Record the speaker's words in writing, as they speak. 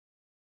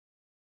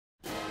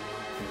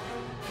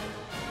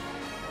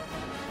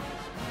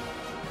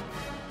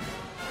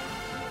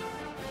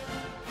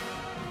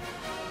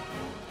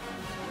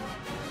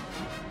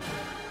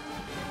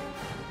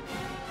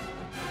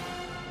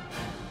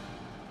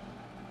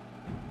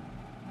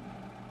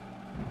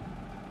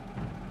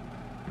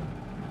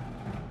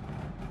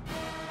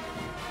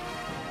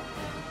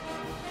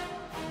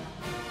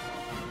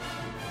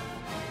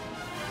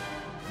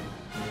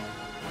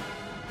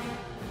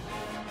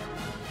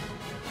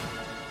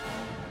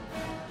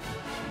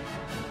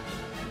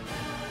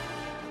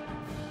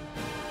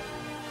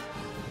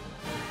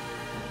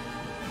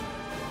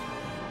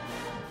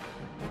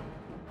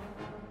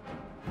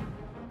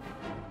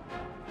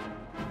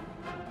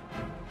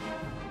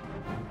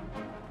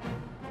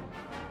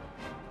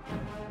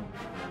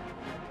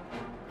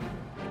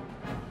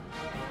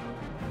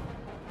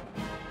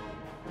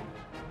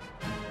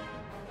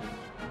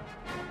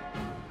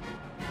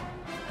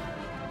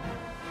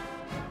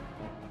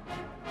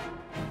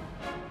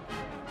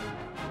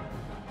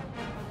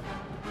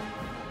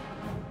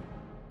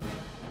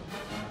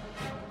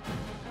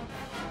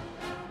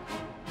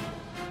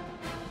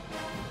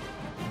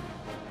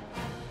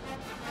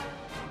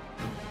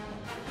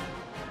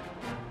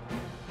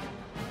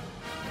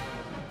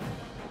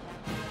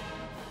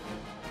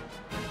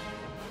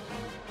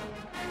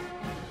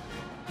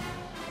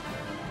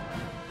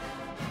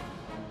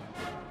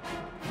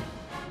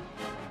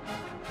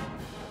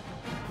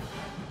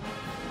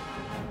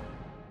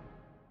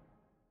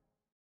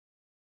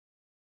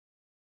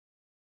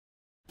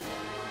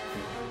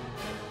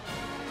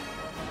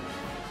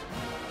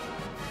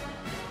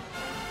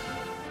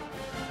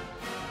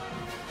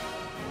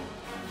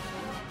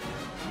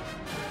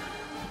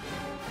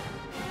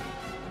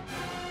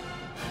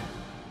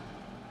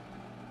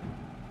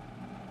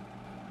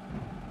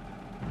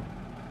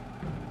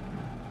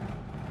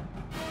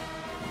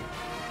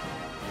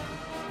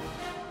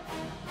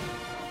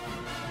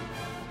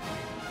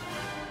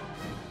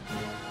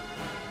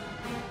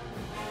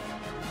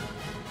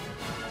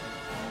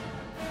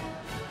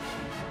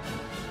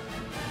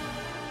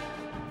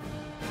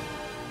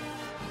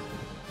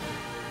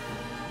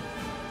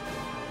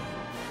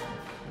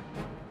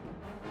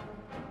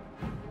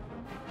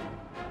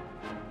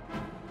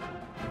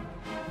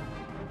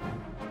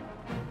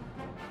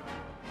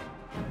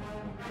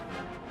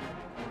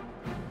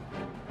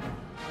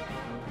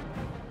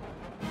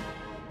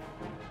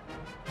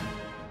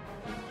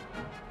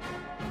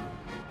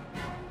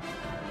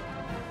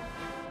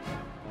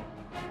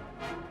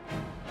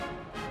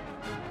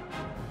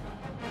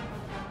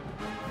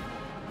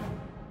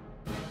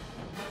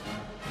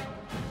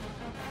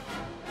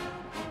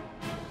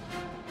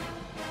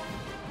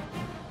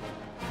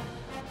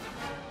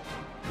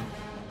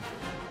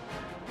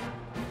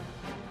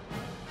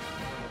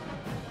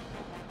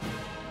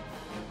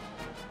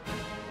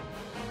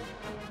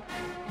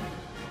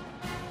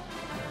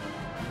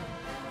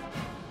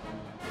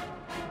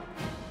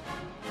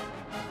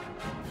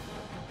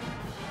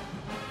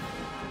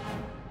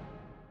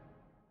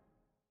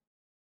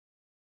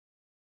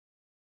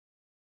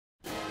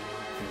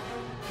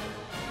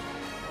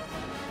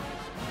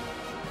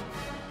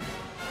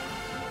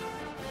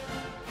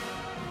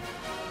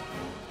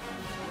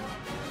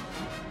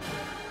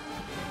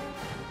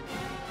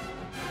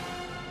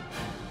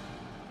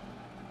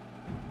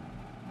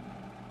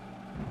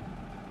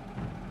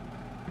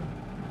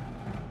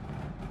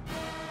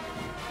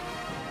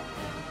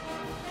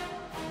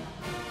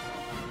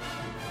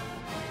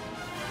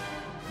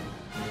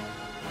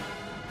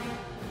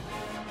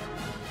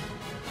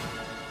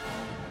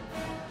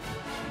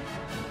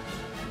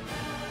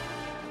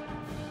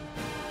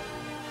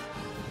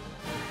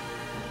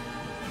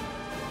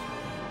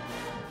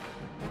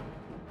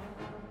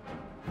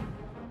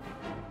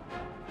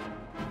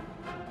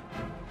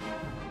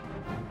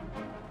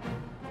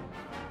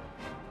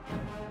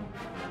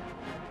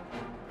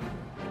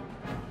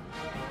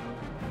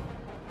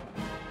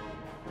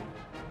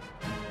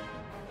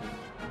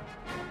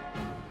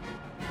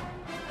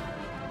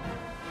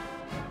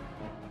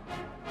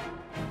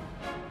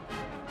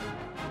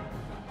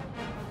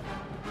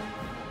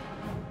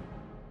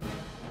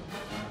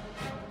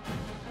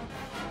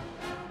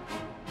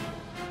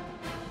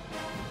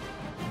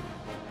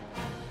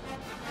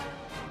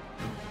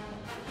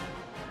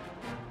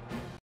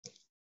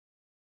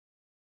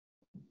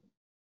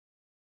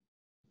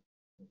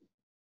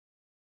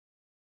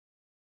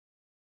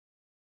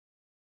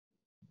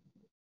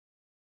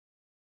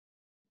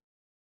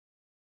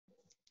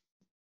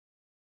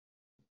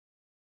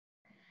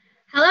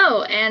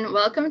Hello, and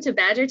welcome to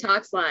Badger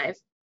Talks Live,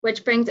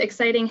 which brings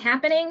exciting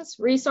happenings,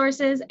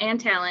 resources, and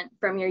talent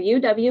from your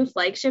UW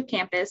flagship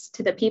campus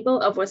to the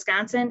people of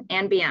Wisconsin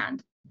and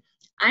beyond.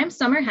 I'm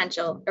Summer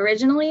Henschel,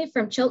 originally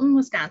from Chilton,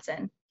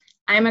 Wisconsin.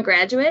 I'm a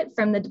graduate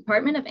from the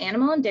Department of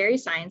Animal and Dairy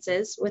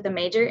Sciences with a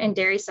major in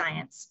dairy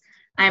science.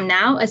 I'm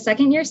now a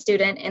second-year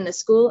student in the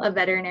School of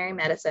Veterinary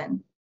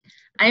Medicine.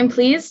 I am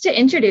pleased to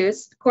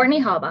introduce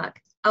Courtney Halbach,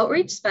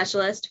 Outreach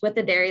Specialist with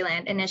the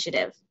Dairyland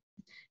Initiative.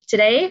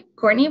 Today,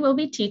 Courtney will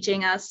be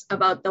teaching us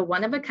about the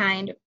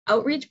one-of-a-kind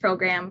outreach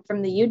program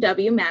from the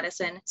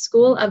UW-Madison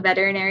School of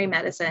Veterinary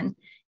Medicine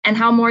and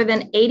how more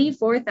than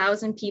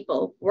 84,000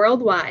 people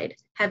worldwide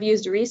have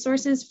used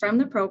resources from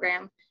the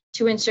program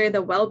to ensure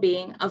the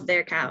well-being of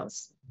their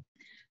cows.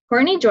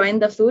 Courtney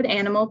joined the Food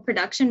Animal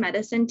Production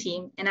Medicine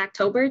team in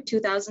October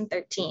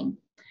 2013.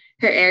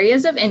 Her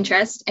areas of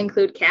interest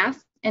include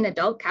calf and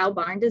adult cow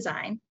barn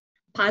design,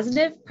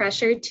 positive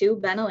pressure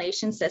tube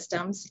ventilation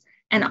systems,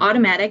 and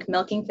automatic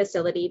milking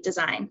facility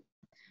design.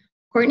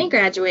 Courtney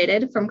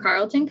graduated from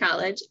Carleton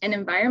College in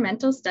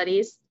Environmental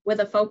Studies with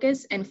a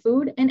focus in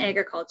food and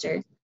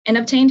agriculture and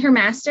obtained her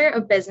Master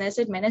of Business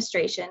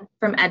Administration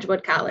from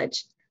Edgewood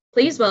College.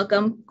 Please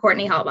welcome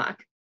Courtney Halbach.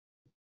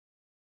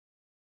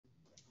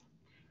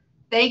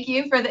 Thank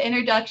you for the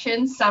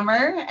introduction,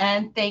 Summer,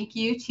 and thank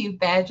you to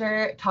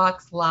Badger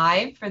Talks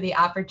Live for the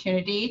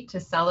opportunity to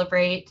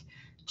celebrate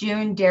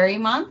June Dairy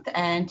Month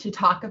and to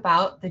talk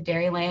about the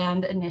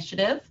Dairyland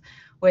Initiative,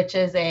 which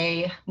is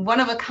a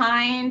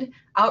one-of-a-kind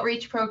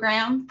outreach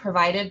program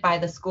provided by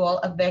the School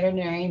of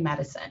Veterinary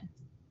Medicine.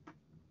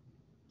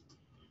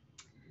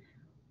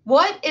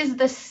 What is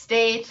the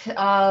state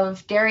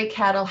of dairy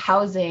cattle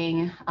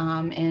housing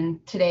in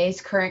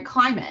today's current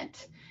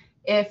climate?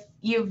 If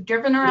you've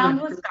driven around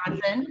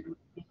Wisconsin,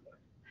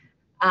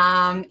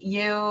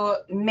 you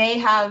may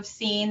have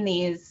seen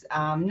these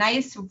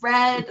nice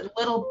red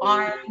little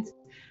barns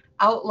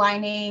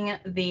outlining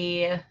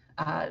the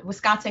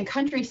Wisconsin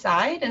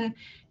countryside, and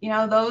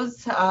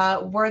those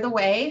were the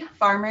way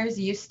farmers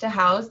used to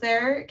house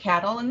their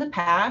cattle in the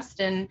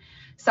past, and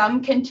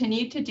some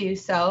continue to do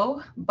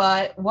so.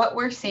 But what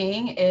we're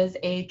seeing is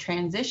a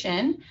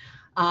transition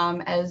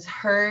as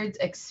herds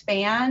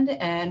expand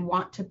and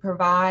want to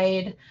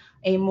provide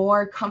a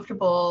more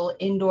comfortable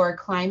indoor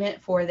climate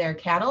for their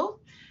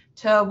cattle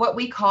to what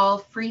we call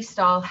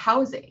freestall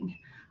housing.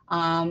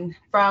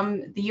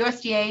 From the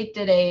USDA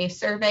did a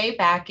survey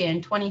back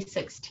in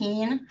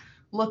 2016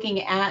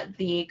 looking at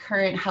the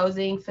current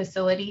housing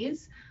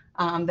facilities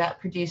that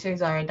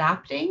producers are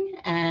adopting,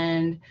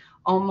 and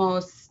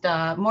almost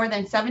more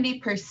than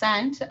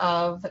 70%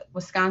 of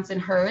Wisconsin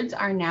herds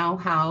are now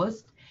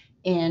housed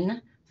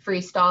in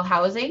freestall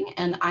housing,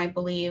 and I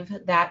believe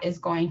that is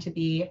going to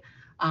be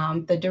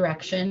the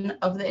direction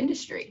of the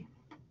industry.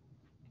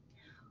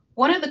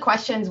 One of the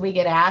questions we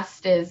get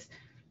asked is,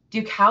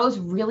 do cows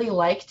really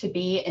like to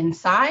be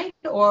inside,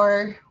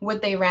 or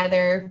would they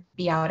rather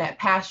be out at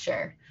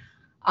pasture?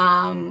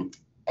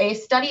 A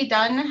study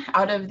done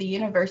out of the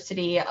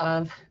University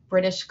of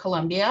British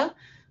Columbia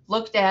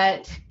looked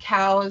at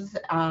cows'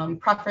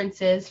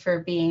 preferences for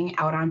being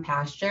out on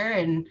pasture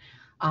and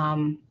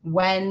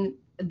when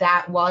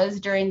that was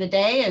during the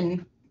day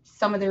and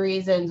some of the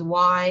reasons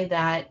why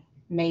that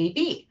may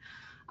be.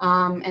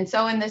 And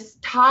so in this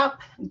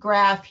top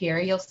graph here,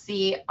 you'll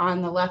see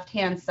on the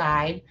left-hand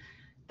side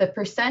the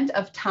percent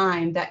of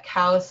time that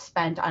cows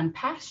spent on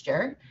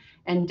pasture,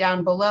 and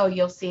down below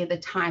you'll see the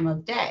time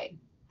of day.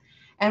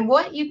 And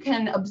what you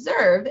can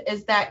observe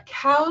is that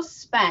cows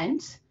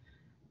spent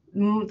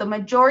the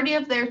majority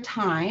of their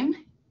time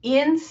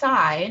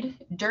inside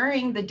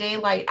during the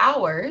daylight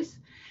hours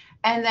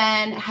and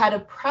then had a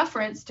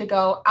preference to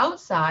go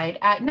outside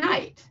at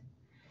night.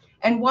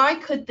 And why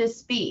could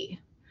this be?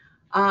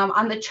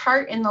 On the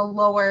chart in the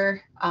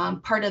lower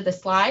part of the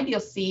slide, you'll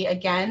see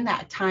again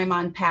that time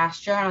on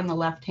pasture on the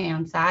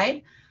left-hand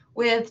side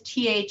with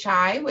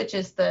THI, which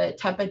is the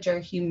temperature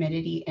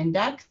humidity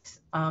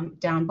index,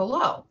 down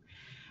below.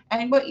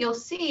 And what you'll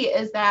see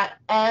is that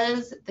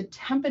as the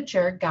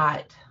temperature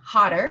got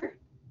hotter,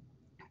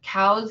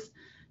 cows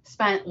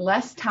spent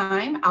less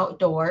time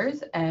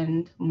outdoors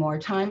and more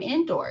time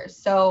indoors.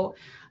 So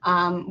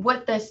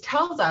what this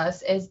tells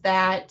us is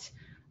that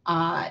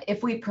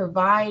if we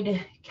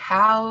provide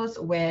cows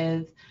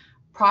with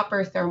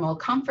proper thermal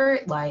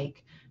comfort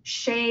like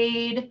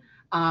shade,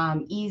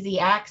 easy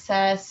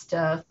access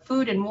to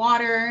food and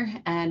water,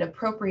 and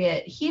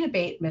appropriate heat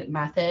abatement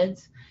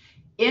methods,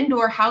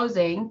 indoor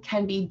housing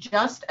can be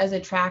just as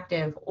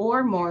attractive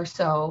or more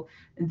so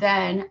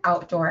than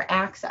outdoor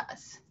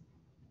access.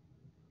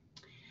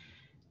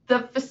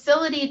 The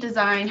facility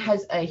design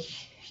has a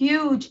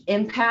huge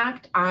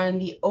impact on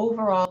the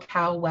overall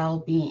cow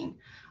well-being.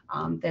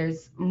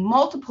 There's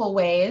multiple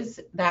ways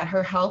that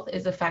her health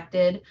is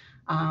affected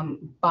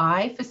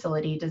by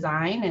facility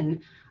design,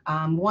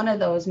 and one of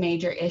those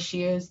major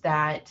issues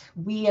that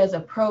we as a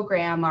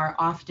program are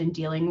often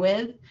dealing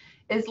with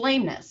is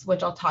lameness,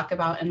 which I'll talk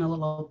about in a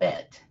little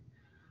bit.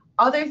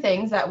 Other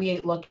things that we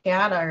look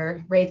at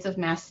are rates of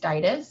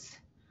mastitis,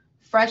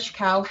 fresh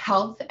cow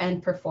health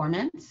and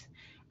performance.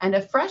 And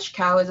a fresh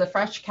cow is a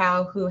fresh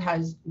cow who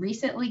has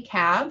recently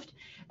calved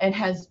and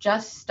has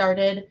just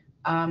started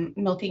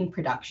milking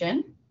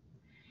production.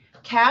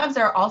 Calves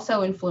are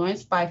also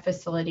influenced by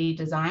facility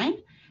design,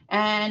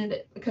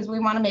 and because we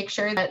want to make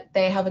sure that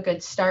they have a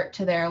good start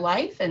to their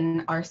life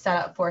and are set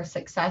up for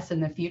success in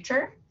the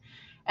future.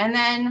 And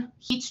then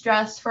heat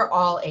stress for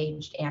all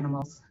aged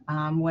animals,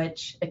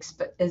 which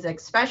is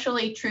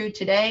especially true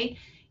today.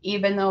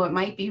 Even though it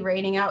might be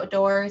raining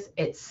outdoors,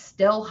 it's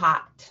still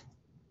hot.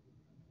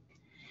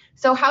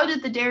 So how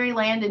did the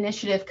Dairyland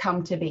Initiative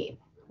come to be?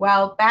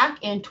 Well, back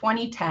in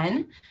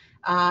 2010,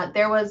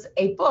 there was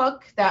a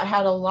book that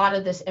had a lot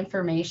of this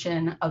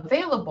information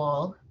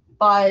available,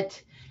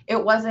 but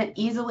it wasn't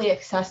easily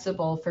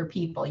accessible for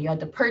people. You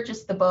had to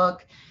purchase the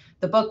book.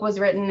 The book was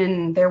written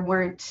and there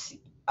weren't,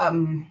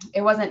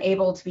 it wasn't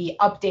able to be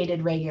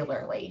updated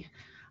regularly.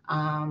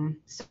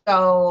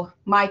 So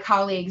my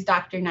colleagues,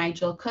 Dr.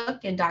 Nigel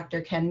Cook and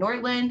Dr. Ken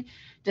Nordland,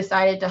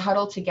 decided to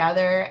huddle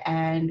together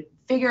and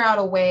figure out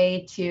a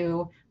way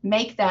to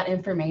make that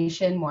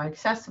information more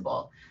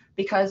accessible,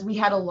 because we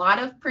had a lot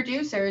of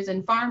producers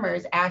and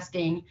farmers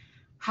asking,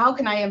 how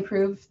can I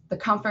improve the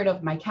comfort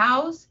of my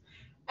cows?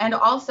 And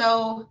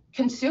also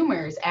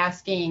consumers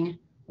asking,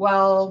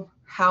 well,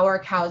 how are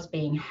cows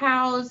being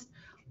housed?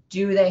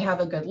 Do they have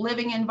a good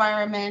living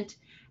environment?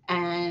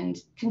 And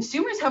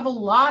consumers have a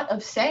lot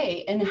of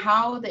say in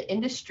how the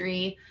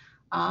industry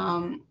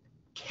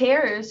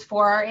cares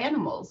for our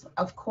animals.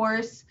 Of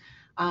course,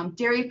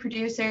 dairy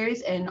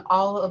producers and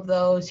all of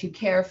those who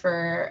care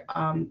for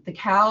the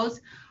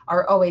cows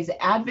are always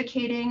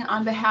advocating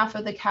on behalf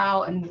of the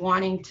cow and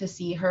wanting to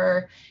see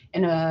her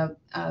in an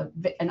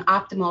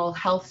optimal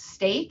health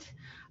state,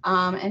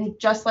 and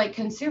just like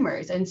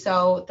consumers. And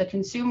so the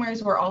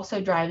consumers were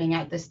also driving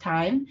at this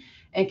time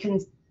and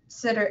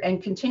consider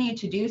and continue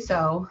to do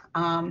so,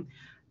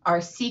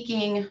 are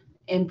seeking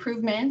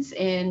improvements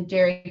in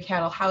dairy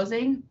cattle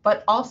housing,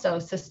 but also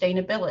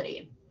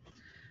sustainability.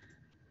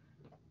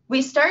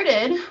 We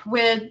started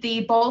with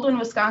the Baldwin,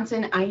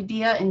 Wisconsin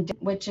Idea,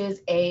 which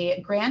is a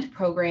grant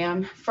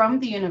program from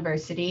the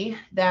university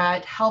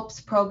that helps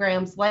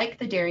programs like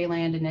the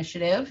Dairyland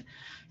Initiative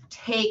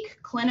take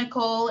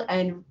clinical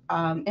and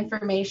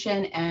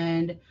information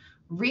and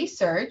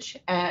research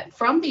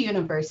from the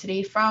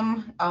university,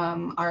 from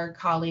our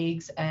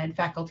colleagues and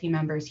faculty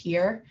members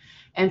here,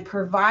 and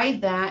provide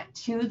that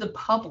to the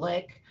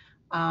public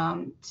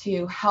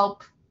to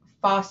help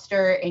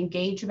foster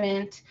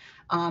engagement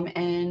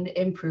and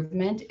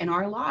improvement in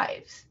our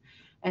lives.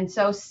 And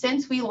so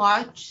since we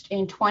launched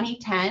in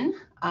 2010,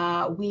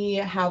 we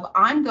have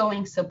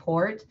ongoing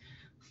support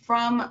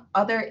from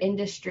other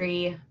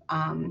industry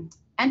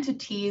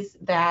entities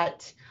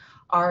that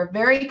are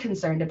very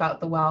concerned about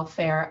the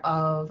welfare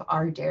of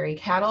our dairy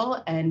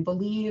cattle and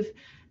believe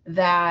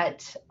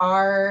that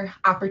our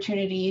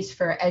opportunities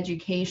for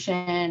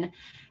education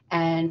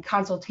and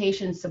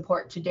consultation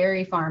support to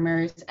dairy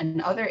farmers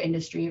and other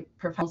industry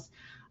professionals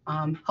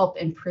help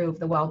improve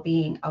the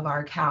well-being of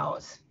our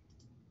cows.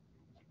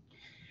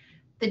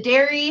 The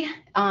dairy,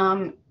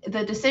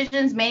 the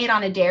decisions made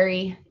on a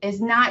dairy is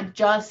not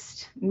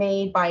just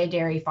made by a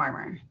dairy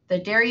farmer. The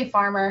dairy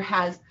farmer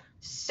has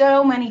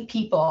so many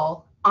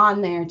people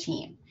on their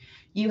team.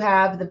 You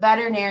have the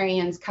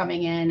veterinarians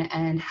coming in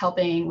and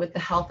helping with the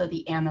health of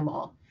the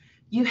animal.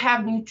 You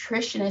have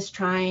nutritionists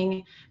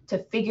trying to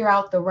figure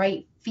out the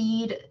right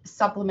feed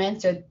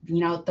supplements, or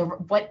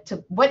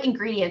what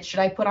ingredients should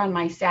I put on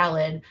my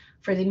salad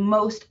for the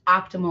most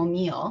optimal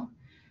meal.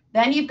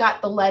 Then you've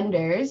got the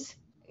lenders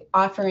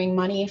offering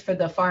money for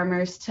the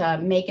farmers to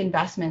make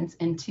investments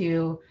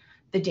into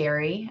the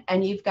dairy,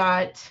 and you've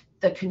got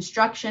the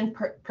construction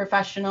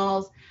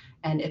professionals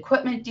and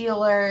equipment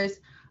dealers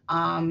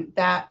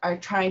that are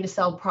trying to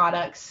sell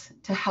products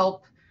to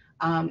help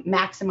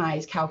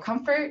maximize cow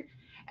comfort.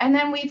 And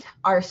then we've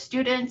our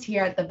students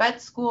here at the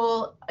vet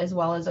school, as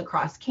well as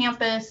across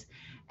campus,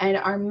 and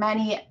our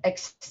many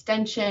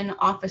extension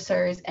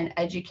officers and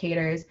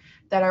educators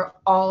that are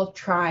all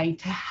trying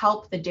to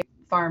help the dairy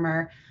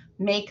farmer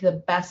make the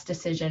best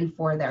decision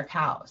for their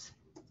cows.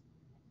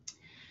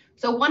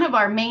 So one of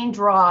our main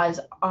draws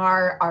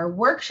are our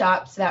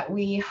workshops that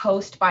we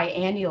host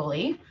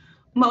biannually.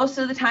 Most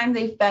of the time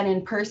they've been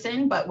in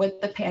person, but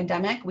with the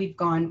pandemic, we've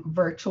gone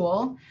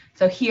virtual.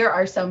 So here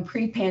are some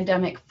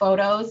pre-pandemic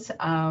photos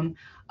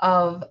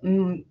of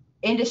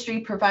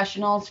industry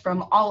professionals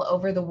from all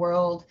over the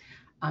world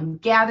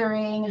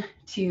gathering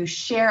to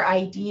share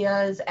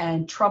ideas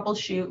and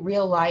troubleshoot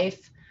real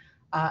life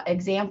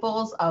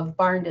examples of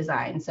barn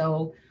design.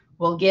 So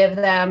we'll give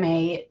them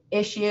an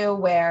issue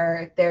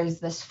where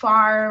there's this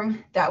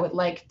farm that would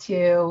like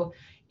to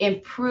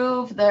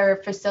improve their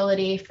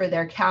facility for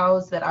their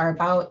cows that are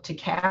about to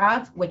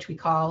calve, which we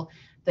call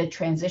the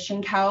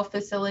transition cow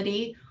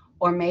facility,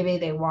 or maybe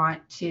they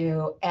want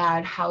to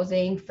add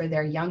housing for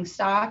their young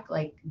stock,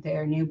 like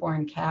their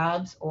newborn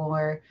calves,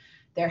 or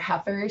their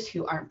heifers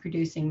who aren't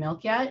producing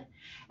milk yet.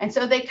 And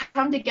so they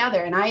come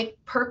together, and I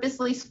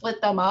purposely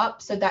split them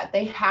up so that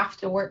they have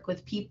to work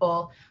with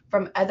people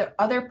from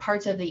other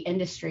parts of the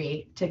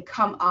industry to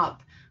come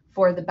up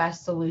for the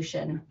best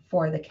solution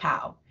for the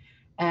cow.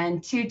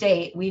 And to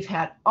date, we've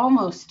had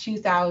almost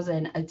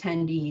 2,000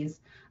 attendees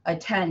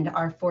attend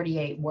our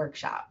 48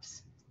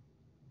 workshops.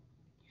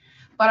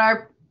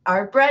 But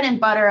our bread and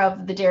butter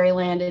of the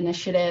Dairyland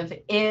Initiative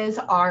is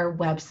our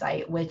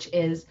website, which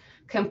is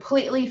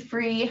completely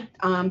free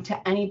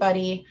to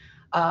anybody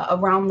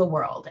around the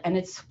world. And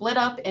it's split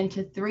up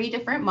into 3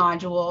 different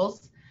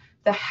modules.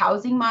 The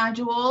housing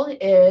module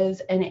is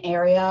an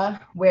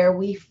area where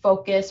we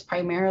focus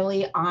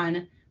primarily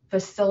on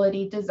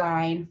facility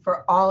design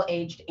for all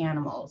aged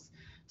animals.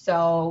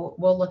 So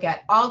we'll look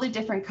at all the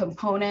different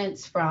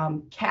components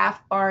from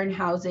calf barn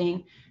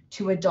housing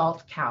to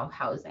adult cow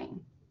housing.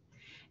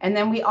 And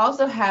then we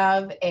also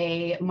have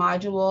a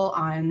module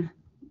on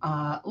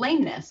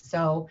lameness.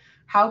 So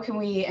how can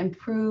we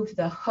improve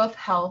the hoof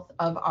health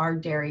of our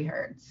dairy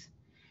herds?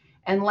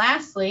 And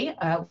lastly,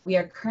 we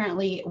are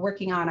currently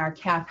working on our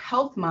calf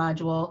health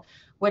module,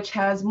 which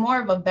has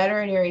more of a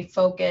veterinary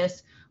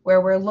focus,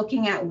 where we're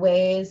looking at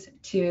ways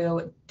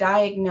to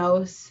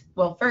diagnose,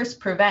 well, first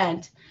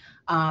prevent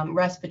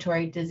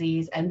respiratory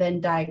disease and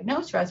then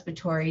diagnose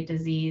respiratory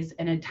disease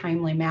in a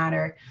timely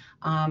manner,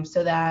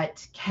 so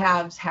that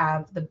calves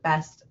have the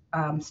best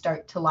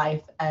start to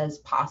life as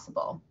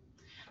possible.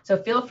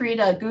 So feel free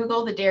to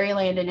Google the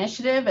Dairyland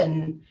Initiative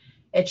and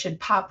it should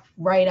pop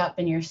right up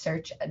in your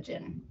search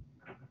engine.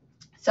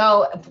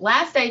 So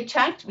last I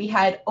checked, we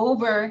had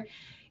over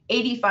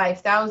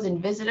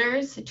 85,000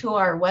 visitors to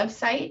our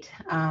website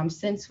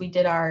since we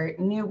did our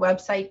new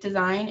website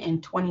design in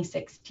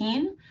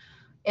 2016.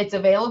 It's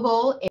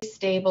available in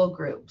stable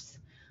groups.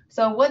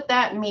 So what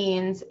that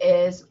means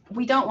is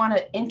we don't want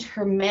to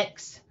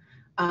intermix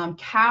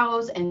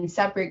cows in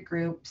separate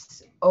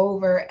groups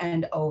over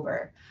and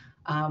over.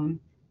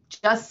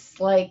 Just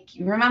like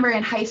you remember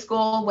in high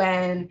school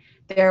when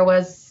there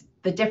was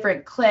the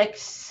different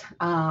cliques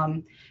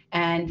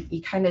and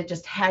you kind of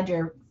just had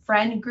your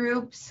friend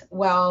groups.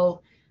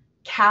 Well,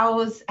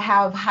 cows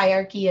have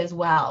hierarchy as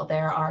well.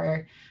 There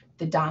are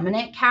the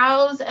dominant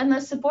cows and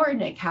the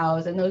subordinate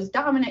cows, and those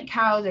dominant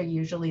cows are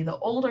usually the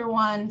older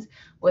ones,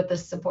 with the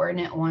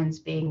subordinate ones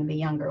being the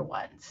younger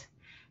ones.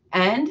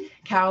 And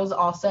cows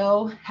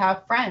also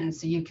have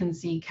friends. So you can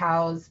see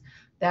cows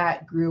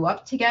that grew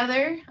up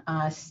together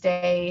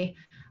stay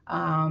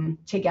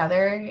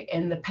together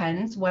in the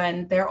pens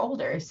when they're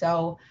older.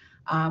 So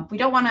we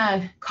don't want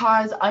to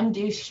cause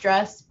undue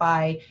stress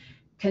by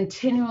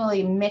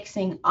continually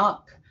mixing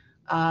up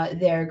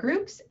their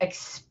groups,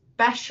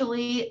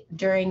 especially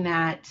during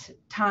that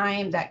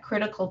time, that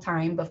critical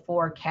time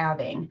before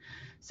calving.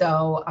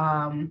 So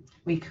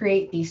we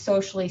create these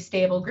socially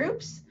stable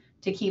groups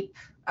to keep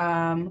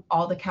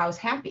all the cows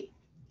happy.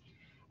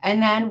 And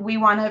then we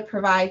want to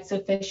provide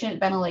sufficient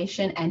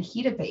ventilation and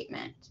heat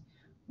abatement.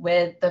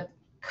 With the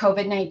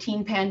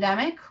COVID-19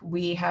 pandemic,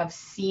 we have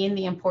seen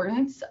the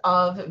importance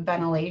of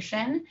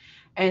ventilation,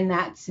 and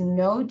that's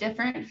no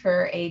different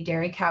for a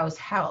dairy cow's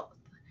health.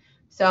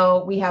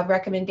 So we have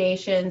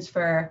recommendations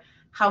for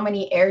how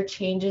many air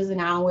changes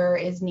an hour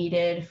is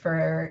needed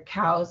for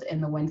cows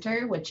in the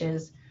winter, which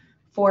is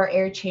 4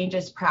 air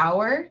changes per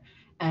hour,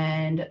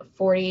 and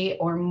 40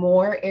 or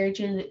more air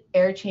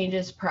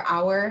changes per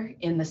hour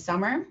in the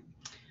summer.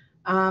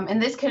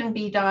 And this can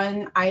be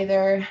done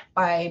either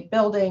by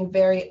building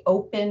very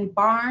open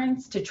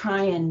barns to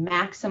try and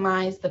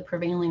maximize the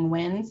prevailing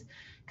winds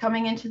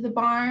coming into the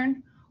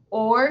barn,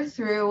 or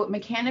through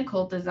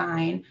mechanical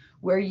design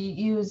where you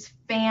use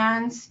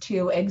fans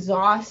to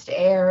exhaust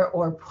air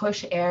or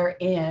push air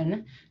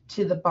in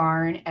to the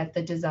barn at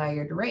the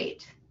desired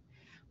rate.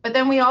 But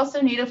then we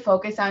also need to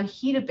focus on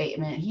heat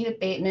abatement. Heat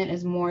abatement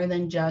is more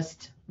than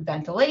just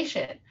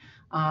ventilation.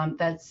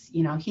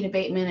 Heat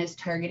abatement is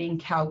targeting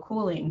cow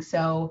cooling.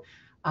 So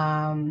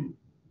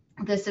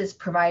this is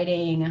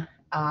providing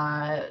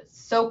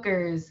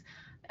soakers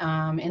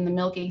in the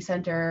milking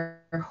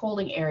center or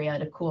holding area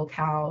to cool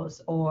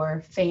cows,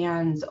 or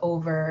fans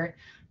over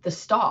the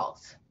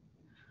stalls.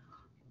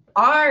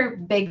 Our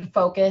big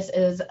focus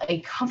is a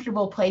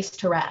comfortable place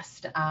to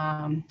rest.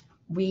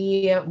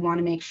 We want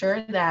to make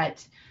sure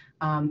that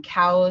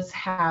cows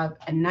have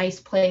a nice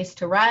place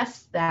to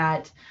rest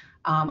that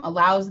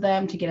allows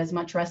them to get as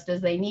much rest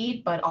as they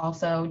need, but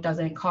also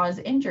doesn't cause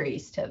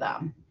injuries to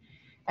them.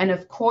 And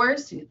of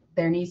course,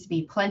 there needs to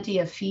be plenty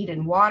of feed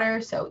and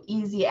water, so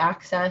easy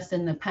access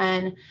in the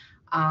pen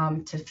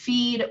to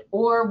feed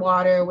or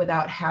water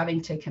without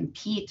having to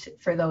compete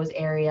for those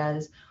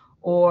areas,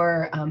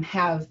 or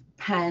have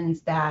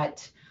pens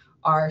that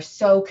are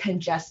so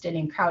congested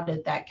and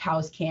crowded that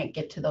cows can't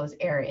get to those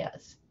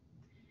areas.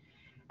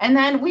 And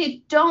then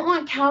we don't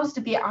want cows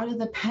to be out of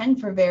the pen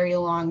for very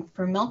long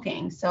for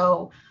milking.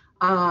 So,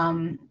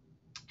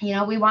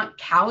 we want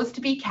cows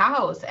to be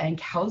cows, and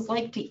cows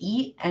like to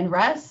eat and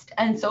rest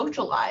and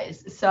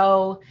socialize.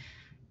 So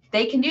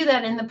they can do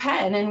that in the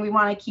pen, and we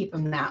want to keep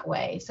them that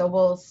way. So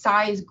we'll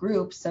size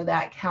groups so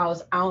that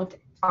cows aren't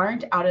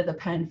out of the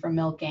pen for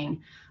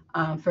milking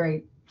for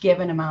a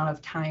given amount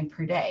of time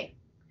per day.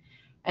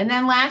 And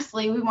then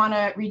lastly, we want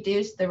to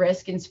reduce the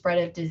risk and spread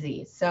of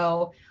disease.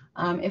 So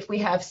if we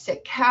have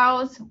sick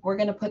cows, we're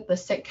going to put the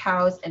sick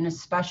cows in a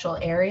special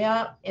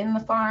area in the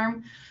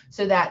farm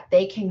so that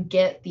they can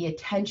get the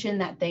attention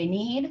that they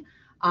need,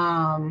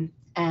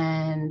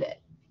 and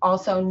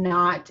also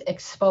not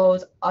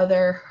expose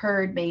other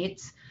herd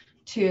mates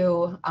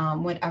to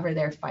whatever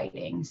they're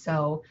fighting.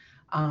 So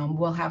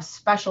we'll have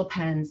special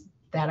pens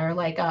that are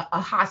like a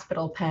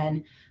hospital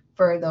pen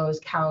for those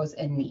cows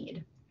in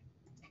need.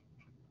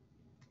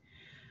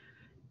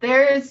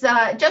 There's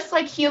just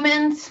like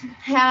humans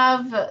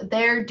have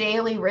their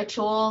daily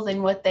rituals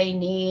and what they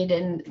need,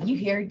 and you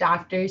hear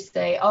doctors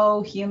say,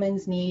 oh,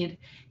 humans need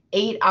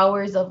 8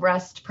 hours of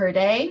rest per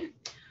day.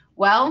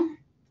 Well,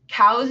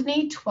 cows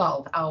need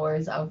 12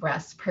 hours of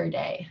rest per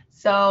day.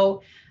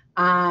 So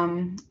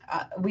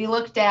we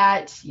looked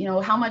at,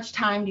 how much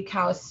time do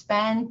cows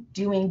spend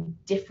doing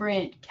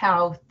different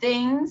cow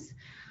things,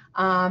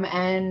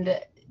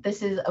 and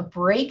this is a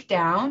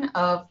breakdown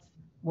of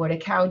what a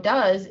cow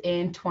does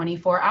in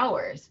 24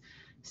 hours.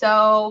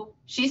 So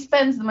she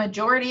spends the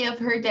majority of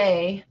her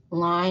day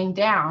lying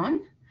down,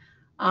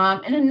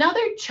 and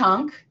another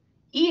chunk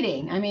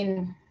eating. I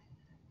mean,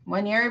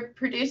 when you're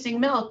producing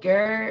milk,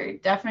 you're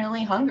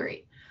definitely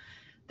hungry.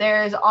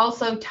 There's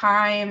also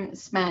time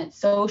spent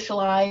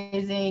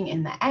socializing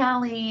in the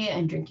alley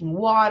and drinking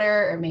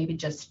water, or maybe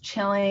just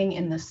chilling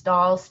in the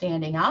stall,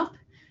 standing up.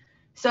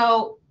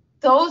 So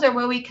those are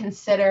what we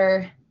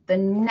consider the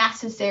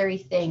necessary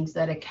things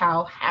that a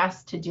cow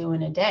has to do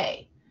in a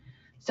day.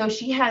 So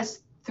she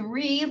has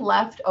 3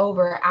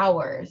 leftover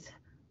hours.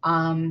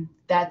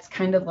 That's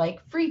kind of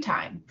like free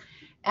time.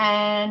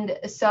 And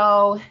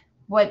so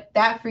what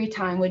that free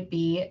time would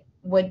be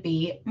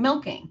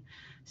milking.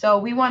 So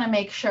we want to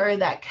make sure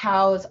that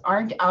cows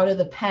aren't out of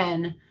the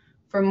pen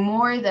for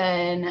more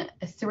than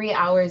 3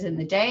 hours in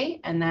the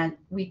day, and that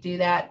we do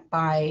that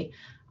by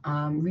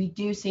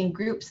reducing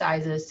group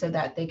sizes so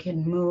that they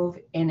can move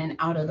in and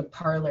out of the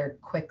parlor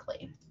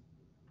quickly.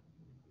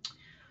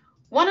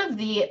 One of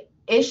the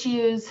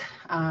issues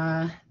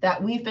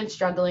that we've been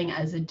struggling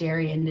as a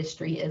dairy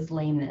industry is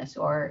lameness,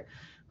 or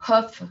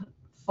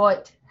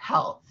hoof-foot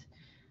health.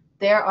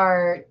 There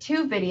are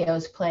 2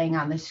 videos playing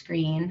on the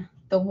screen.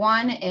 The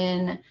one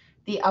in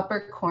the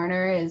upper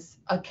corner is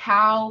a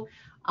cow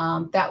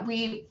that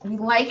we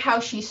like how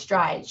she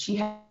strides.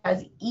 She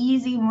has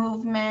easy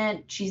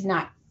movement. She's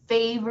not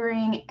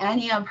favoring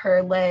any of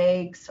her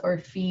legs or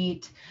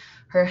feet.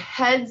 Her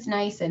head's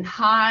nice and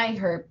high.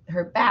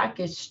 Her back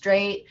is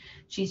straight.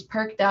 She's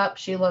perked up.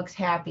 She looks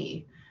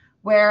happy.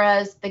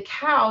 Whereas the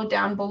cow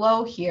down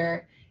below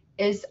here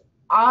is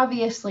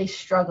obviously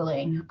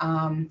struggling.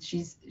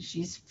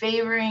 She's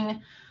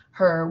favoring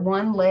her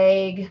one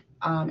leg,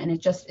 and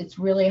it's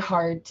really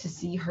hard to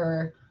see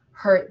her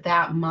hurt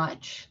that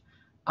much.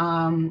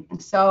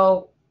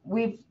 So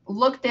we've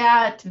looked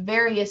at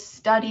various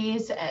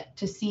studies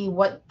to see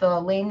what the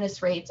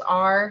lameness rates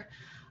are.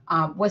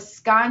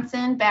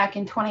 Wisconsin back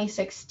in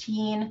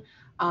 2016,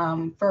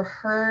 for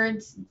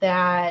herds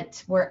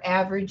that were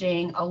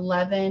averaging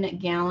 11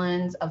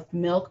 gallons of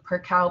milk per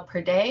cow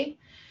per day,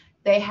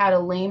 they had a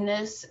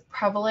lameness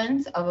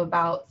prevalence of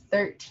about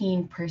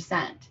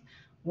 13%,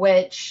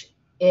 which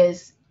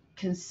is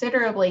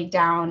considerably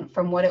down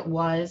from what it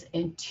was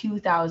in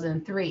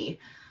 2003.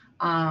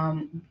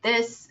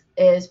 This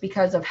is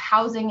because of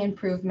housing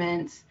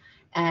improvements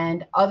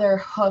and other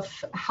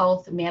hoof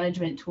health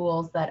management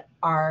tools that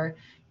are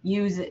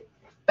used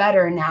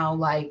better now,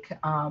 like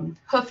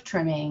hoof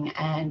trimming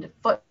and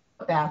foot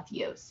bath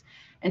use.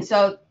 And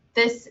so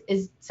this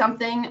is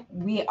something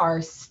we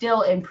are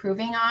still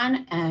improving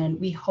on, and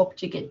we hope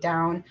to get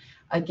down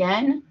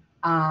again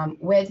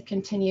with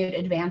continued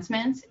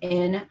advancements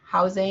in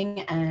housing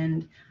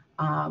and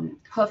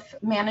hoof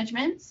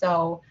management.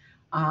 So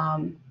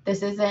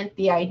this isn't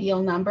the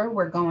ideal number.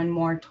 We're going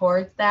more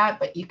towards that,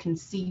 but you can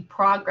see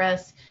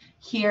progress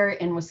here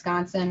in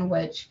Wisconsin,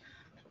 which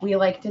we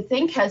like to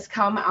think has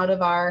come out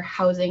of our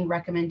housing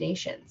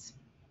recommendations.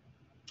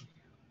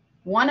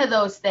 One of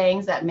those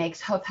things that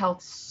makes hoof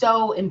health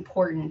so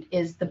important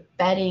is the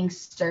bedding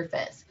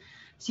surface.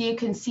 So you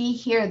can see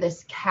here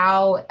this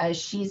cow as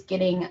she's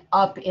getting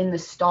up in the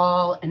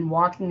stall and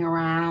walking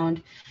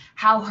around,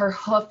 how her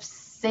hoof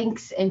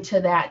sinks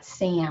into that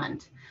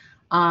sand.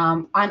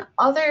 On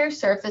other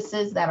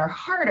surfaces that are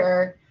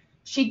harder,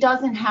 she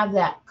doesn't have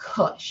that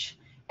cush.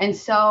 And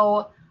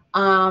so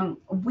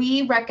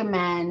we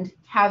recommend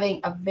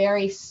having a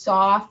very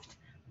soft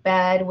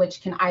bed,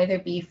 which can either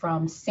be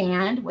from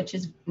sand, which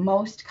is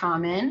most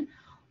common,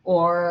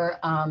 or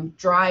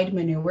dried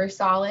manure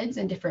solids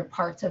in different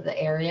parts of the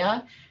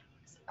area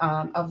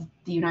of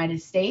the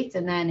United States.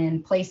 And then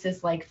in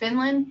places like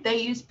Finland, they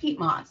use peat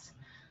moss.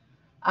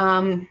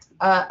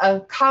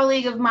 A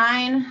colleague of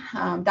mine,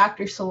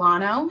 Dr.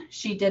 Solano,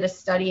 she did a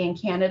study in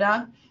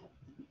Canada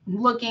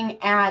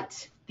looking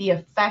at the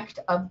effect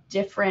of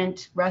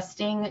different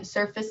resting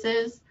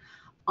surfaces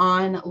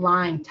on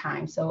lying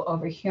time. So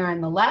over here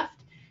on the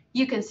left,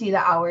 you can see the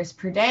hours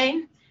per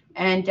day.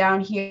 And down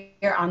here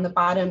on the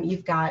bottom,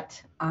 you've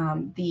got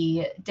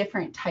the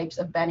different types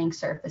of bedding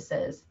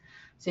surfaces.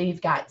 So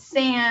you've got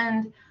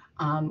sand,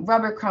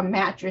 rubber crumb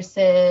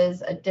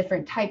mattresses, a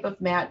different type of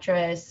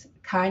mattress,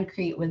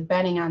 concrete with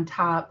bedding on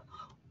top,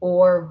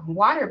 or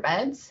water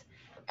beds.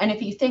 And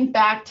if you think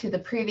back to the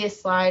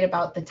previous slide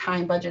about the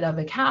time budget of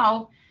a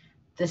cow,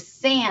 the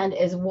sand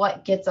is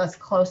what gets us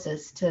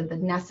closest to the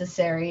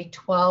necessary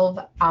 12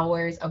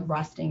 hours of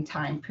resting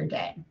time per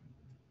day.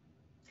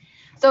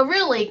 So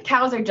really,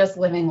 cows are just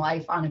living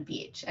life on a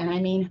beach. And I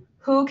mean,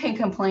 who can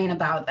complain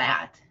about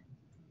that?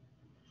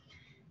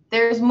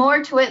 There's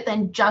more to it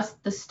than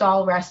just the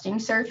stall resting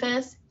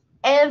surface.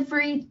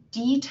 Every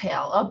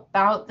detail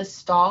about the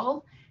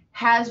stall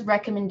has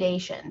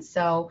recommendations.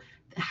 So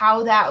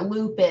how that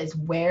loop is,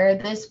 where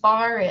this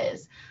bar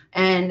is.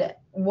 And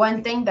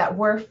one thing that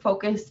we're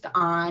focused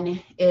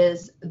on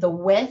is the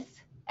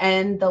width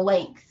and the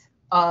length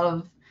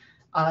of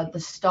the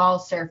stall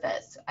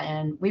surface.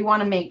 And we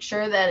want to make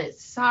sure that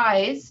it's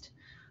sized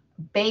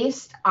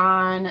based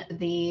on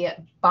the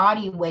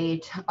body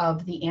weight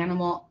of the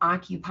animal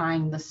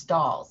occupying the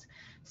stalls.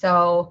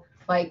 So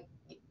like,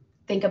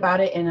 think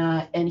about it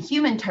in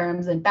human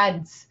terms and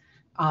beds.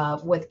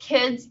 With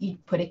kids, you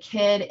put a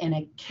kid in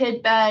a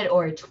kid bed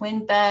or a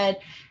twin bed.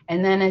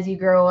 And then as you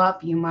grow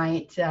up, you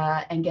might,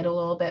 and get a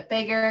little bit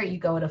bigger, you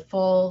go to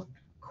full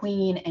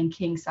queen and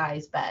king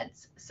size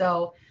beds.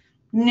 So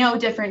no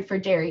different for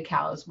dairy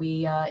cows.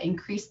 We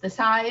increase the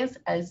size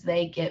as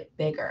they get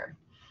bigger.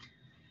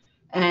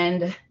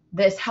 And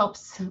this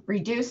helps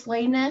reduce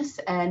lameness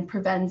and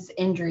prevents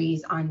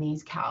injuries on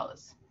these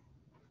cows.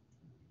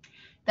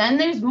 Then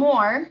there's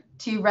more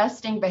to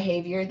resting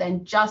behavior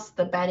than just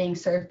the bedding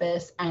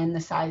surface and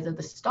the size of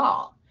the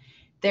stall.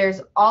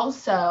 There's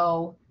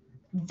also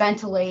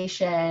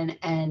ventilation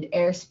and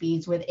air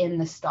speeds within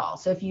the stall.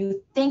 So if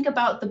you think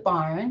about the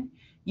barn,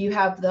 you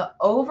have the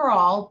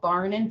overall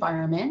barn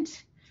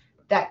environment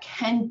that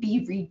can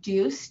be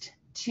reduced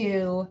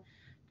to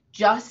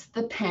just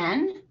the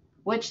pen,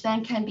 which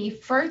then can be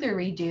further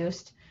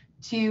reduced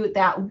to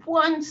that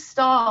one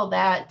stall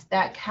that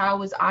that cow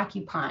was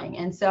occupying.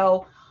 And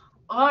so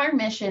our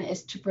mission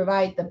is to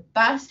provide the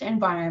best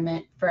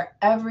environment for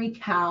every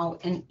cow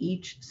in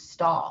each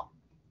stall.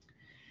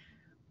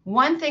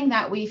 One thing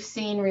that we've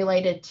seen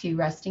related to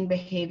resting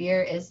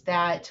behavior is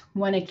that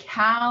when a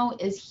cow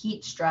is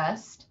heat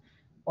stressed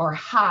or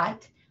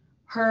hot,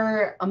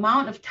 her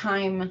amount of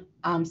time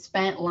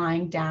spent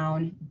lying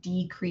down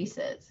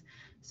decreases.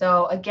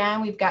 So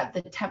again, we've got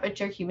the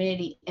temperature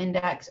humidity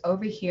index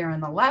over here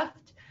on the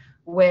left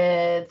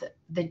with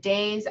the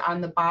days on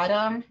the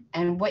bottom.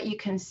 And what you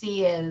can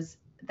see is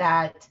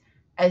that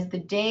as the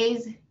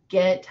days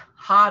get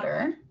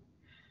hotter,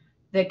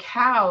 the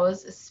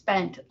cows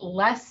spent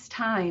less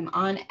time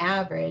on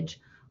average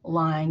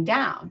lying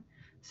down.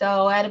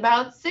 So at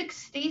about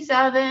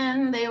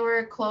 67, they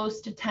were close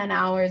to 10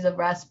 hours of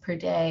rest per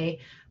day.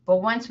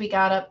 But once we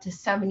got up to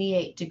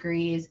 78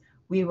 degrees,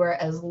 we were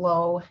as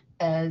low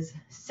as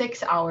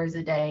 6 hours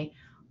a day,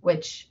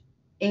 which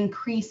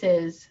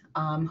increases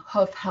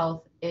hoof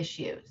health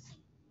issues.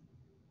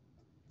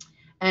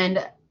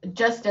 And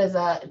just as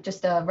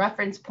a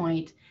reference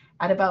point,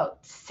 at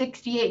about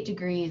 68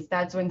 degrees,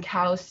 that's when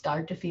cows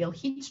start to feel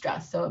heat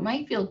stress. So it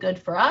might feel good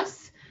for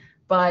us,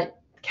 but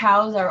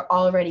cows are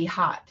already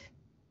hot.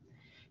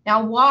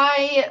 Now,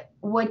 why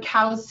would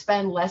cows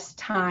spend less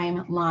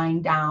time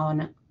lying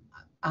down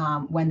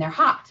when they're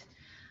hot?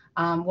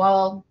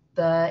 Well,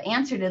 the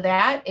answer to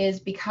that is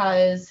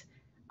because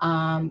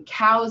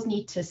cows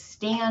need to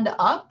stand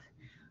up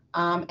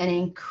and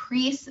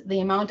increase the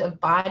amount of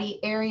body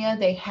area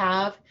they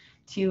have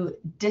to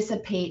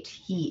dissipate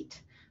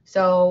heat.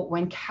 So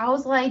when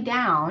cows lie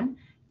down,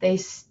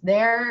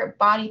 their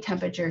body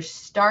temperature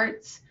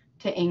starts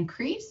to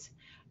increase,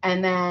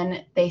 and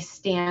then they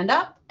stand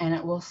up and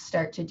it will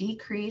start to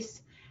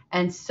decrease,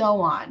 and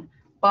so on.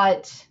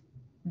 But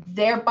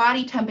their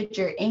body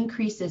temperature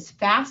increases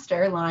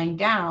faster lying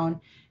down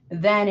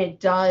than it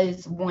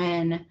does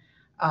when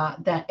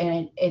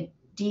it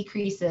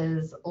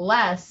decreases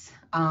less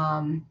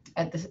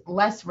at the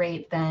less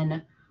rate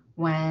than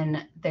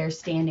when they're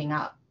standing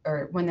up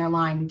or when they're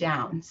lying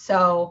down.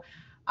 So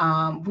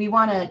we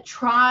want to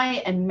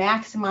try and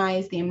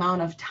maximize the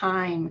amount of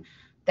time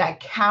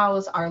that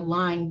cows are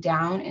lying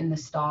down in the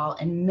stall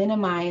and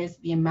minimize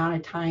the amount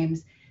of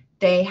times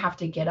they have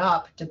to get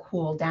up to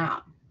cool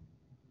down.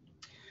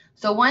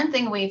 So one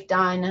thing we've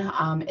done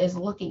is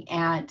looking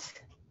at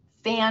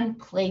fan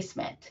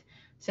placement.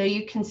 So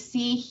you can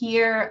see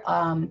here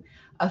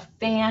a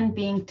fan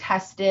being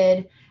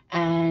tested,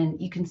 and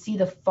you can see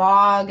the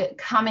fog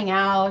coming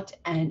out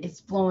and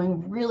it's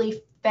blowing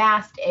really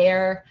fast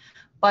air,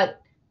 but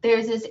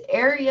there's this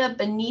area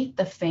beneath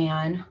the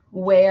fan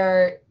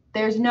where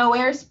there's no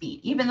airspeed.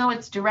 Even though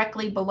it's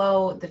directly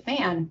below the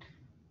fan,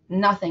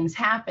 nothing's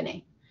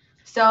happening.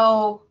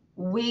 So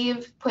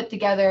we've put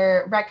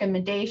together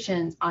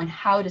recommendations on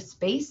how to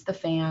space the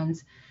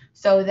fans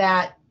so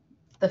that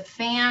the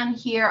fan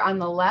here on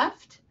the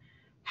left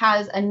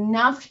has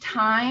enough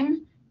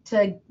time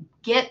to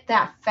get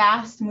that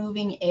fast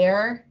moving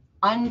air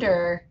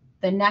under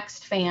the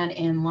next fan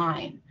in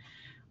line.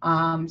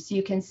 So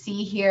you can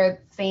see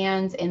here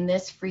fans in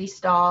this free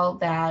stall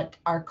that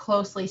are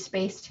closely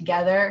spaced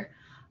together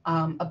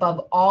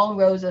above all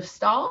rows of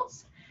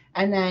stalls.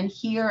 And then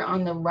here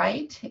on the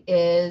right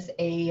is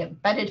a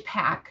bedded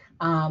pack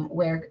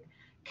where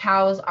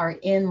cows are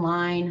in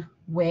line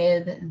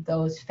with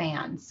those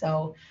fans.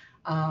 So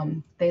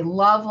they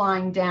love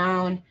lying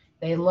down,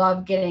 they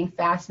love getting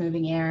fast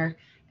moving air,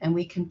 and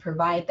we can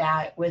provide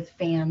that with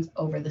fans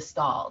over the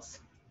stalls.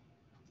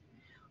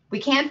 We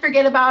can't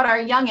forget about our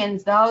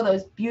youngins though,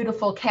 those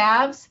beautiful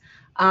calves.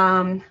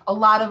 A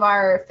lot of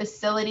our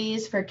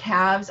facilities for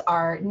calves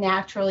are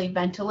naturally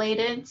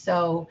ventilated,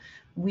 so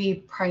we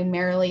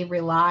primarily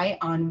rely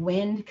on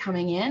wind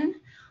coming in.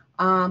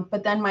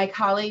 But then my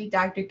colleague,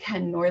 Dr.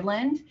 Ken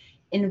Nordland,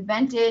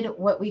 invented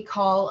what we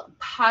call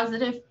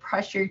positive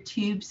pressure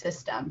tube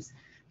systems.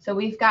 So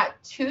we've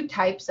got two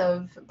types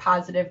of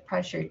positive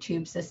pressure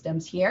tube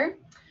systems here.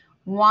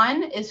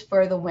 One is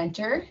for the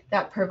winter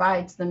that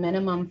provides the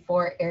minimum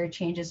 4 air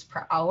changes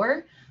per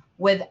hour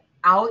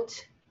without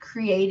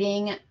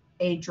creating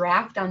a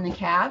draft on the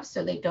calves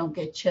so they don't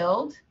get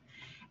chilled.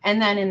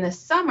 And then in the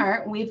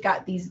summer, we've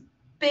got these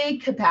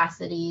big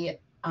capacity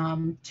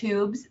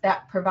tubes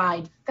that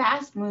provide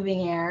fast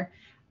moving air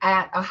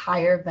at a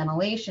higher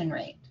ventilation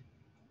rate.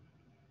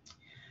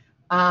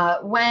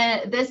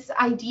 When this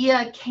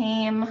idea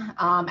came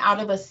out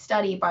of a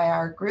study by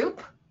our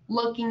group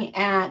looking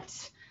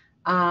at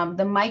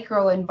the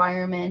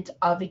microenvironment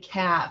of a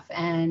calf,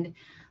 and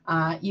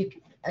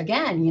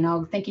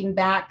again, thinking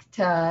back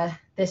to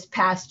this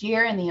past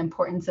year and the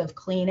importance of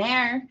clean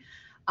air,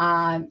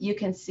 you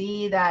can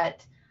see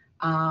that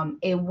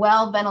a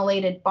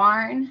well-ventilated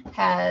barn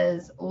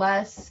has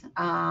less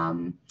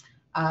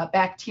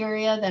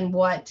bacteria than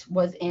what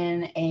was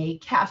in a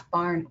calf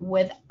barn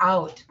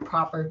without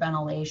proper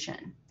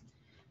ventilation.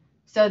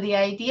 So the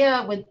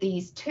idea with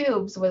these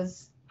tubes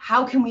was,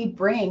 how can we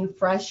bring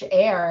fresh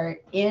air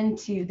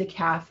into the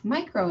calf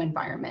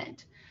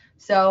microenvironment?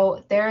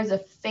 So there's a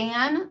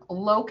fan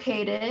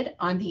located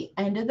on the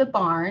end of the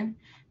barn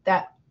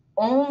that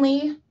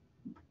only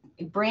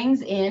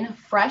brings in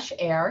fresh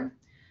air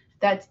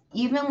that's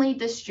evenly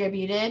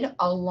distributed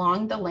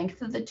along the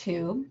length of the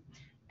tube.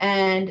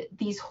 And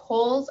these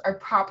holes are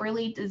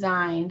properly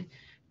designed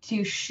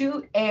to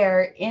shoot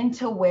air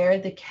into where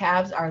the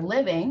calves are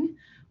living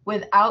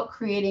without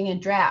creating a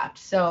draft.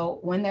 So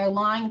when they're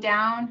lying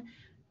down,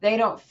 they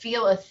don't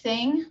feel a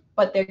thing,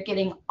 but they're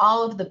getting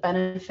all of the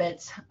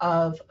benefits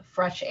of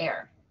fresh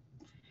air.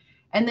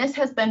 And this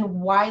has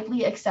been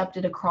widely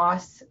accepted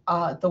across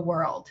the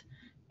world.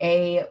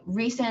 A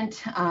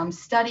recent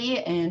study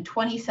in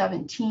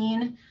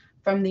 2017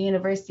 from the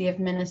University of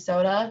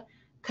Minnesota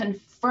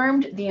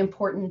confirmed the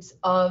importance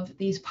of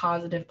these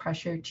positive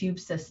pressure tube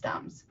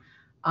systems.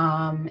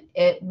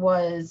 It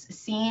was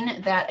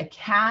seen that a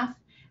calf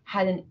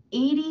had an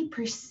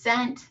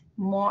 80%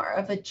 more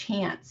of a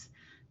chance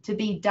to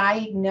be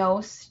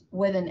diagnosed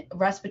with a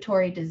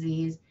respiratory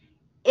disease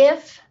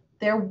if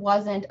there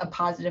wasn't a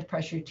positive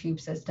pressure tube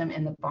system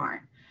in the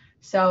barn.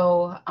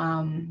 So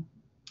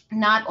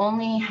not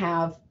only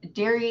have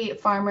dairy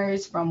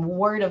farmers from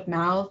word of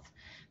mouth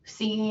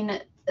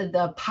seen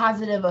the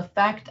positive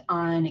effect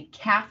on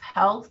calf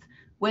health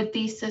with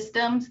these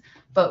systems,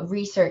 but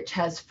research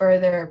has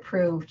further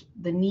proved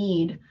the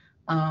need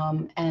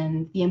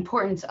and the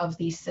importance of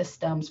these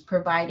systems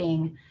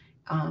providing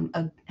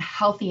a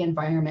healthy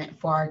environment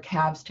for our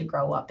calves to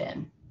grow up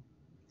in.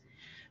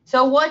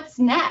 So what's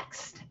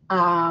next?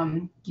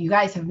 You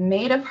guys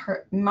might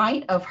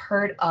have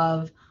heard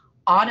of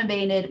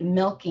automated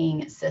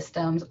milking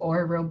systems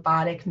or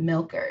robotic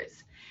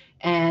milkers.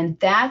 And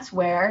that's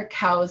where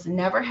cows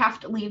never have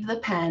to leave the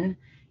pen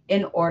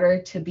in order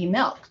to be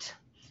milked.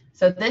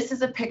 So this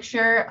is a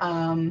picture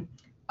of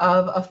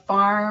a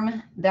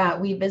farm that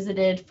we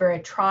visited for a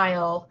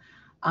trial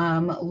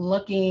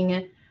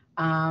looking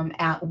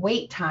at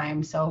wait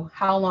time, so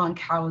how long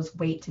cows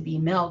wait to be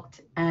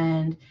milked.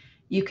 And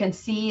you can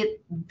see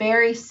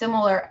very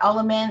similar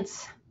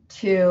elements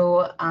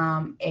to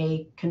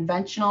a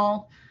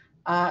conventional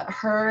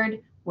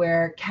herd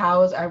where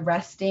cows are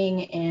resting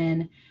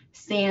in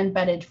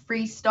sand-bedded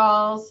free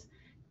stalls.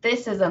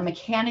 This is a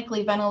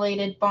mechanically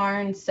ventilated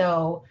barn,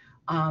 so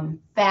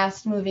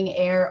fast-moving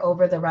air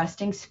over the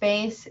resting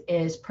space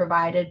is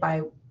provided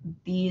by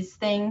these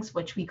things,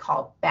 which we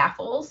call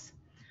baffles.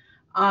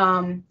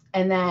 And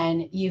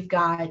then you've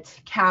got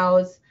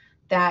cows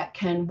that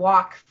can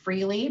walk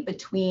freely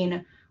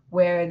between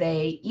where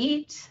they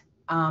eat,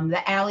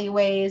 the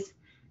alleyways,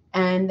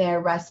 and their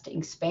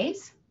resting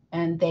space.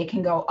 And they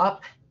can go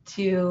up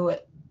to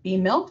be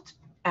milked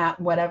at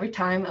whatever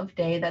time of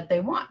day that they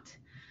want.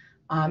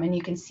 And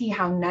you can see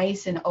how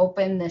nice and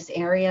open this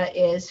area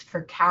is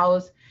for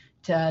cows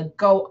to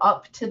go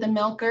up to the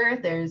milker.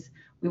 There's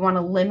We want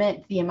to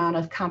limit the amount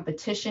of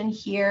competition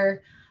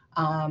here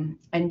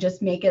and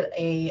just make it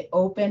a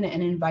open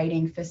and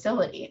inviting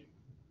facility.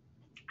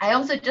 I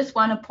also just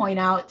want to point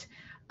out,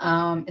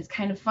 it's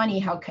kind of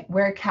funny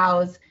where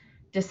cows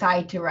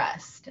decide to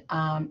rest.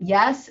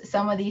 Yes,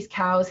 some of these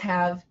cows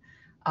have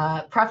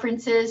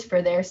preferences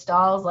for their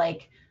stalls,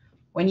 like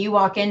when you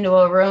walk into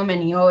a room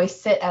and you always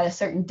sit at a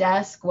certain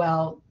desk.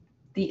 Well,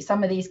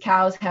 some of these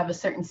cows have a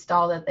certain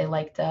stall that they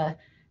like to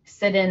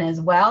sit in as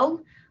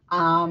well.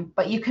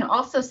 But you can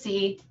also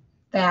see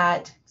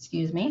that,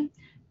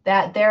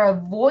 that they're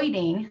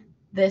avoiding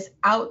this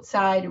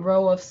outside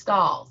row of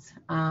stalls.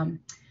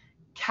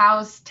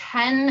 Cows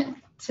tend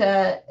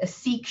to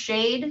seek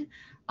shade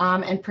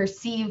and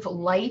perceive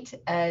light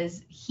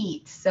as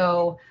heat.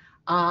 So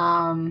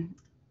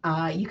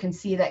you can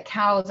see that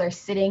cows are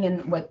sitting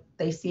in what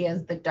they see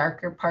as the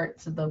darker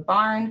parts of the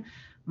barn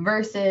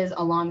versus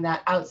along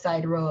that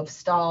outside row of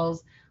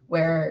stalls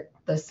where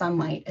the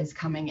sunlight is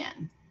coming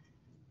in.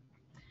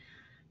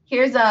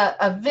 Here's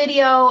a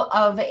video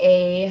of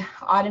a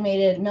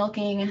automated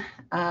milking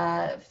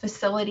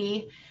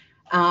facility.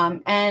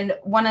 And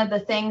one of the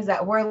things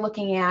that we're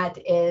looking at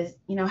is,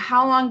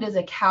 how long does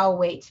a cow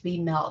wait to be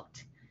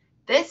milked?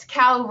 This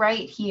cow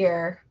right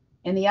here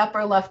in the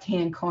upper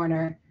left-hand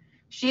corner,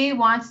 she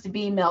wants to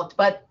be milked,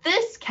 but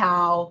this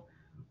cow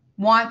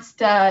wants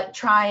to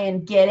try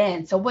and get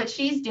in. So what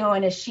she's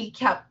doing is she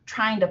kept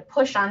trying to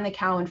push on the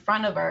cow in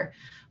front of her,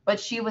 but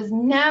she was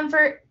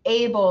never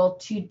able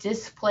to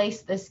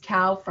displace this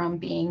cow from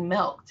being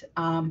milked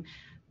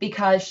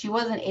because she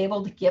wasn't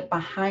able to get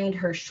behind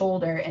her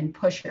shoulder and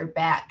push her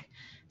back.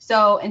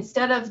 So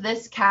instead of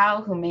this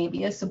cow, who may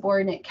be a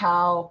subordinate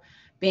cow,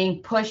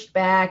 being pushed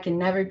back and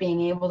never being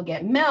able to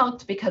get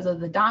milked because of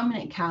the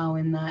dominant cow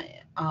in the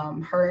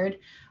herd,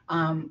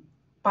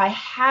 by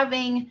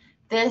having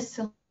this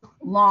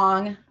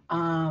long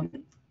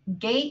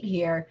gate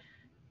here,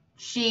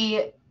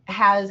 she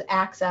has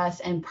access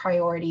and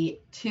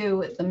priority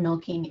to the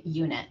milking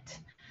unit.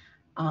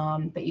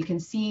 But you can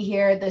see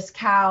here, this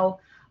cow,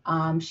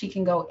 she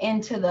can go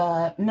into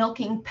the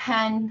milking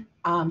pen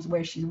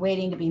where she's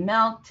waiting to be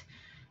milked.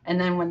 And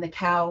then when the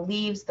cow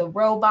leaves the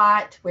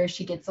robot where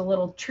she gets a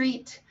little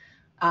treat,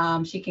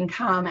 she can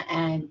come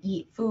and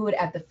eat food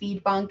at the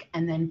feed bunk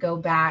and then go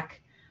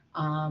back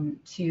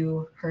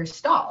to her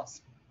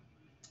stalls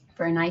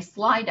for a nice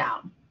lie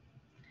down.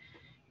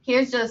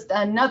 Here's just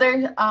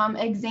another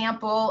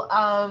example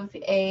of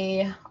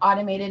a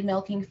automated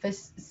milking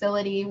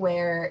facility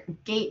where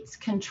gates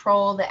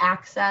control the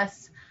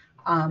access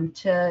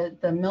to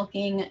the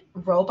milking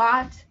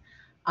robot.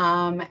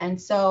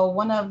 And so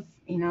one of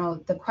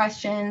the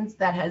questions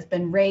that has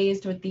been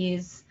raised with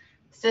these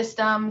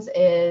systems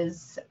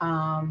is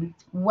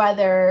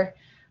whether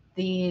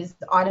these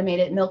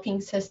automated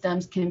milking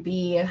systems can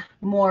be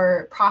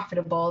more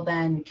profitable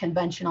than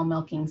conventional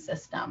milking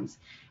systems.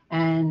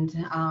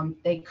 And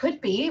they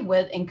could be,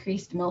 with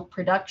increased milk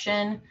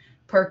production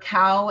per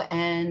cow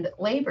and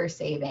labor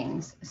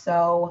savings.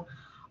 So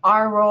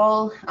our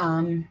role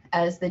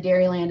as the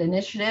Dairyland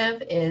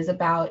Initiative is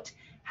about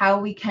how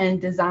we can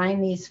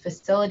design these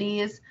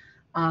facilities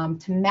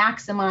to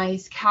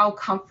maximize cow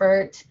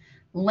comfort,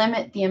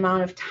 limit the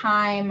amount of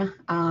time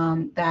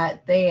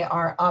that they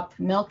are up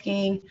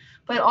milking,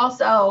 but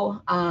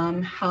also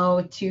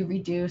how to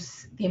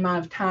reduce the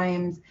amount of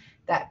times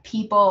that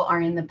people are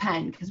in the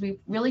pen, because we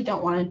really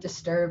don't want to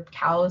disturb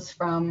cows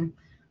from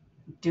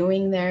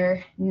doing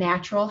their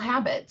natural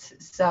habits.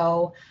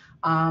 So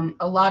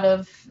a lot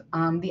of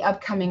the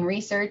upcoming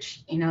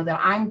research, that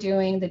I'm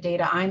doing, the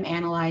data I'm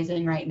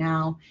analyzing right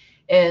now,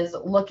 is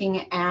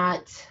looking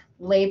at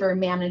labor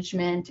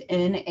management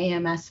in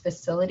AMS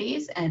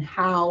facilities and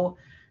how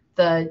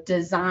the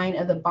design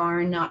of the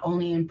barn not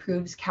only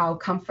improves cow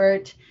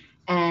comfort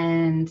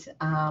and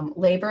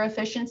labor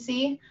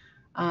efficiency.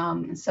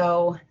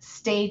 So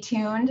stay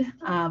tuned,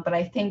 but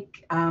I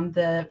think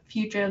the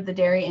future of the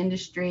dairy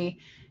industry,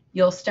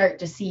 you'll start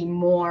to see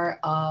more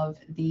of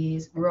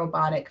these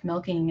robotic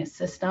milking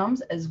systems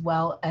as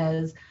well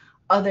as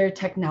other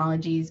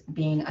technologies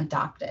being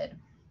adopted.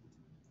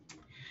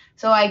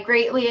 So I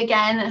greatly,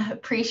 again,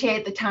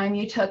 appreciate the time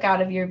you took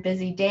out of your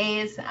busy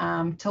days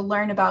to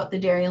learn about the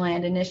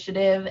Dairyland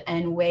Initiative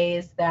and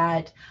ways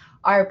that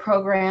our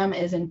program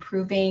is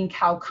improving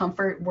cow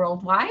comfort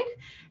worldwide.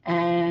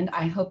 And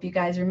I hope you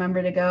guys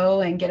remember to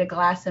go and get a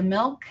glass of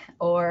milk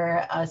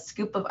or a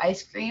scoop of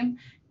ice cream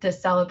to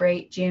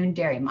celebrate June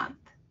Dairy Month.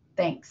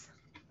 Thanks.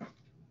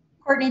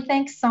 Courtney,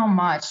 thanks so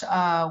much.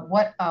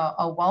 What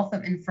a wealth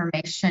of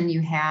information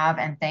you have,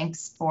 and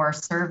thanks for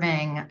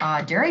serving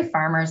dairy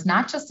farmers,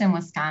 not just in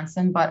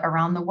Wisconsin, but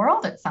around the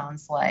world, it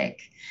sounds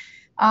like.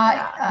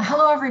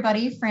 Hello,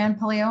 everybody. Fran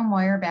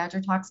Paleo-Moyer,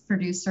 Badger Talks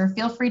producer.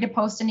 Feel free to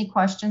post any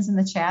questions in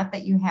the chat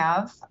that you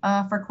have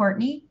for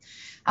Courtney.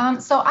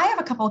 So I have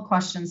a couple of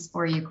questions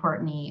for you,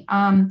 Courtney.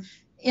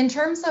 In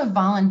terms of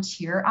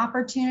volunteer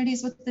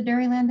opportunities with the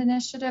Dairyland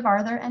Initiative,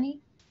 are there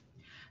any?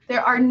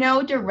 There are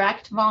no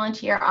direct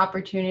volunteer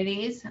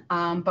opportunities,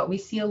 but we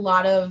see a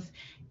lot of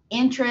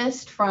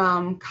interest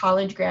from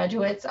college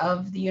graduates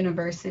of the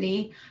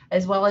university,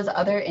 as well as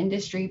other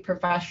industry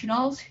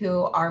professionals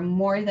who are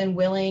more than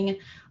willing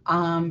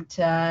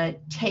to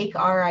take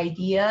our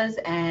ideas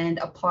and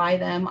apply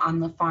them on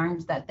the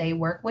farms that they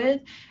work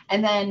with,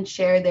 and then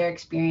share their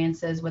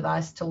experiences with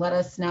us to let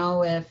us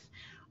know if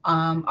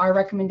our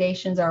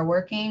recommendations are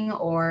working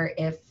or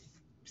if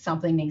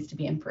something needs to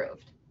be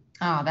improved.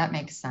 Oh, that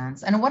makes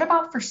sense. And what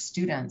about for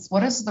students?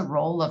 What is the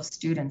role of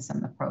students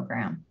in the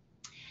program?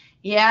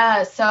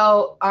 Yeah,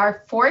 so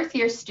our fourth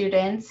year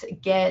students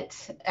get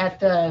at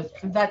the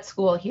vet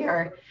school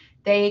here,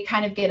 they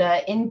kind of get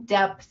an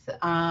in-depth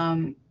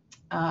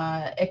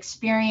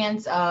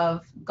experience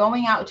of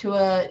going out to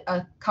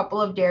a couple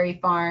of dairy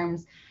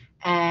farms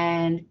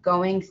and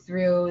going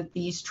through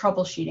these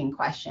troubleshooting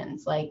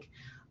questions like,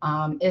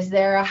 is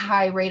there a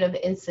high rate of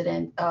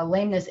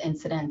lameness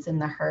incidents in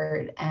the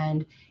herd?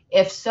 And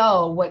if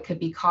so, what could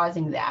be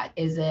causing that?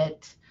 Is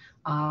it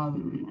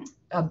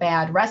a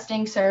bad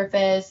resting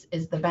surface?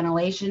 Is the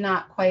ventilation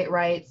not quite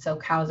right? So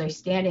cows are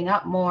standing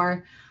up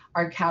more.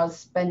 Are cows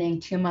spending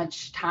too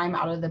much time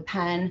out of the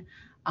pen,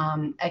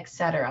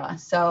 etc.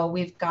 So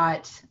we've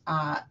got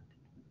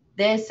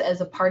this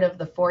as a part of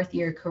the fourth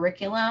year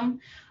curriculum.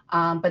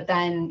 But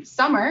then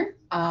Summer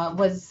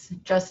was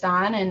just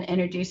on and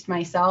introduced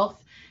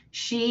myself.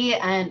 She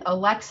and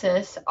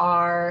Alexis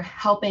are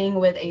helping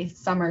with a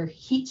summer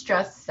heat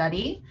stress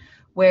study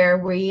where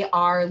we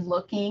are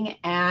looking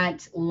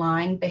at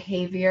line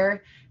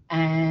behavior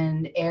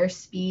and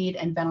airspeed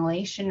and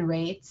ventilation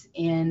rates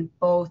in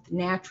both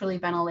naturally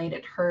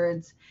ventilated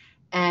herds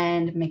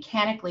and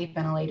mechanically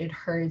ventilated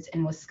herds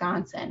in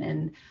Wisconsin.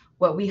 And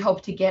what we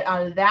hope to get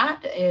out of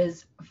that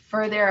is a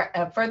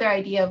further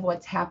idea of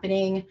what's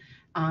happening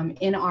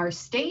in our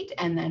state,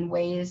 and then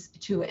ways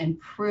to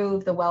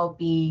improve the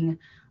well-being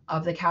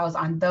of the cows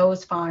on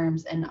those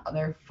farms and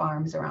other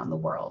farms around the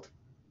world.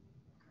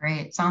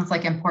 Great. Sounds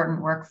like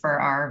important work for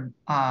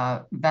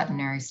our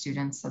veterinary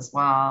students as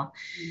well.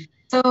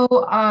 So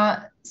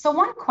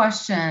one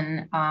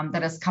question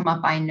that has come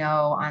up, I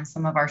know, on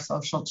some of our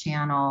social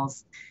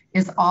channels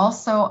is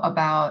also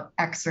about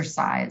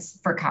exercise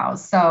for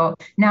cows. So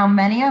now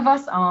many of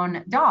us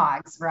own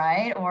dogs,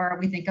 right? Or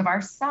we think of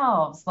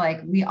ourselves like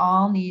we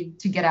all need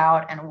to get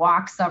out and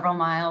walk several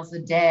miles a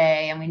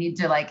day, and we need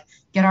to like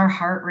get our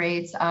heart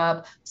rates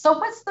up. So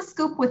what's the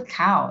scoop with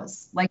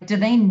cows? Like, do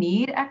they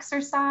need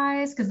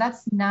exercise? Because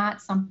that's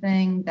not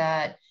something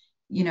that,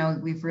 you know,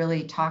 we've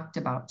really talked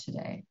about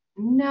today.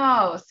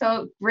 No,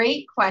 so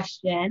great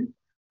question.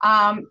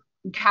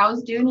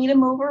 Cows do need to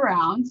move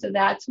around. So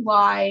that's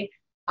why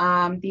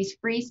these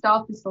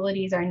freestall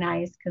facilities are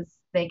nice, because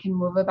they can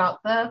move about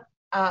the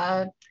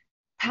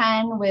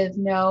pen with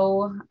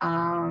no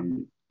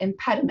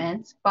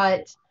impediments.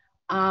 But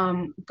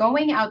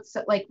going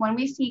outside, like when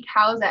we see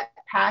cows at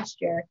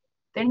pasture,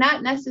 they're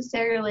not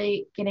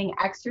necessarily getting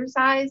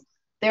exercise,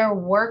 they're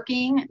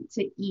working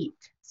to eat.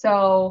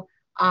 So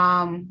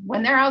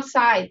when they're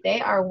outside, they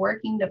are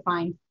working to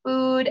find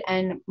food,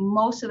 and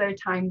most of their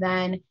time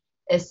then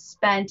is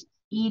spent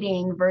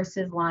eating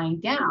versus lying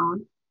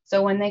down.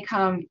 So when they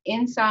come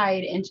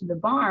inside into the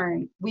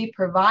barn, we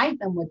provide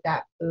them with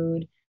that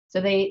food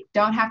so they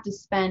don't have to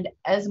spend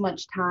as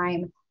much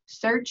time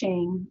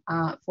searching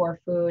for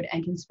food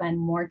and can spend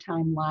more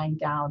time lying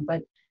down.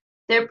 But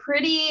they're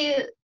pretty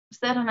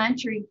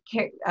sedimentary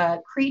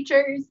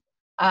creatures.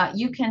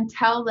 You can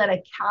tell that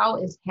a cow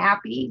is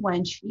happy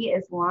when she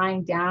is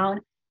lying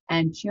down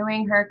and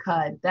chewing her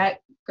cud. That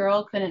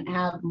girl couldn't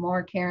have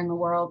more care in the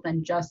world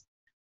than just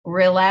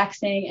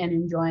relaxing and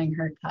enjoying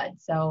her cud.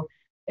 So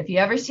if you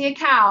ever see a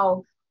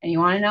cow and you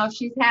want to know if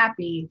she's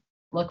happy,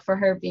 look for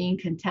her being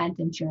content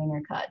and chewing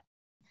her cud.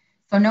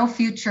 So no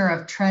future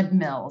of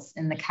treadmills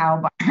in the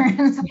cow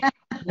barns.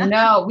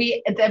 No,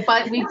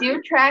 but we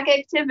do track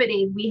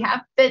activity. We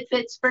have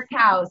Fitbits for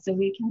cows, so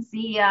we can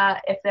see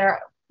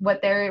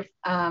what their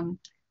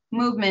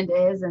movement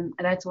is, and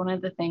that's one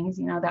of the things,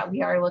 you know, that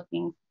we are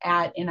looking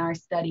at in our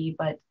study.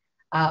 But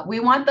we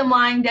want them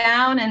lying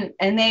down,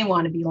 and they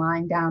want to be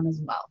lying down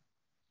as well.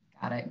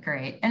 Got it.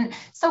 Great. And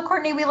so,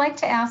 Courtney, we like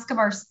to ask of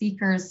our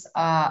speakers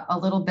a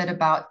little bit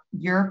about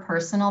your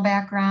personal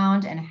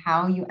background and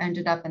how you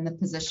ended up in the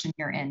position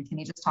you're in. Can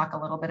you just talk a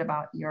little bit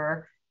about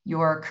your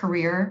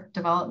career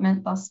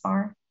development thus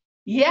far?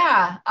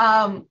 Yeah.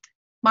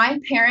 My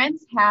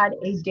parents had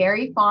a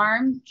dairy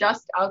farm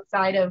just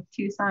outside of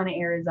Tucson,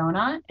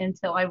 Arizona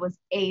until I was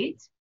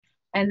 8.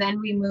 And then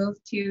we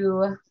moved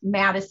to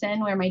Madison,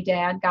 where my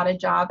dad got a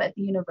job at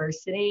the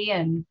university.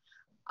 And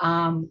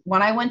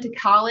when I went to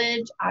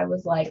college, I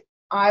was like,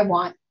 I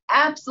want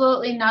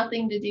absolutely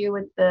nothing to do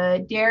with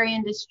the dairy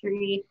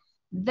industry.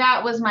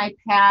 That was my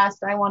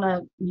past. I want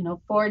to, you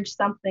know, forge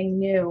something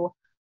new.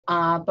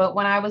 But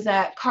when I was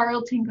at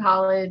Carleton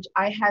College,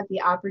 I had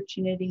the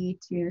opportunity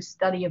to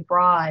study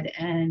abroad,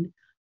 and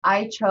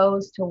I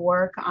chose to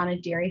work on a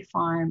dairy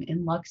farm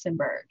in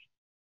Luxembourg.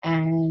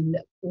 And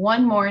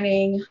one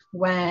morning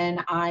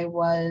when I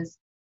was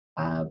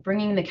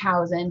bringing the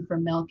cows in for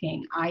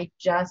milking,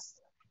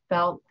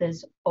 felt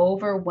this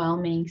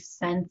overwhelming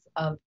sense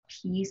of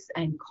peace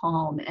and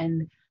calm.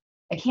 And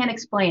I can't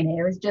explain it.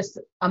 It was just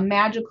a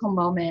magical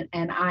moment,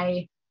 and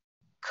I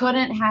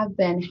couldn't have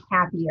been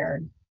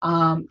happier.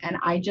 And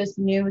I just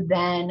knew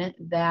then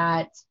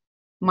that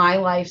my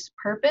life's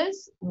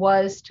purpose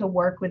was to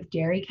work with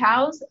dairy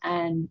cows,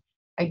 and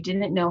I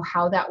didn't know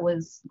how that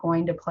was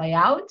going to play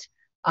out,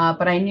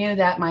 but I knew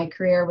that my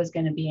career was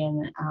going to be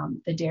in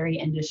the dairy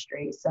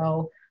industry.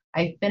 So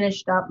I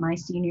finished up my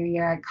senior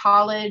year at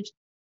college.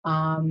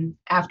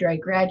 After I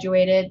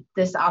graduated,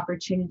 this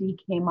opportunity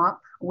came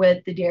up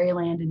with the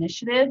Dairyland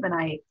Initiative, and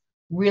I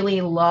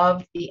really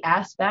loved the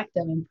aspect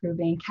of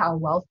improving cow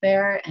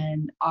welfare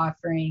and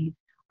offering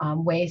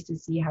ways to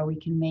see how we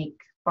can make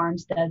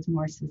farmsteads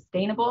more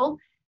sustainable.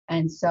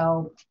 And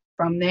so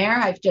from there,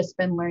 I've just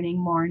been learning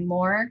more and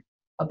more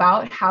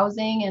about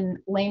housing and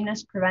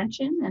lameness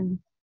prevention, and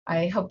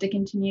I hope to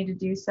continue to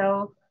do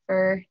so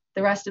for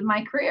the rest of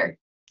my career.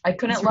 I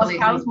couldn't love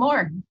cows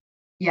more.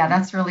 Yeah,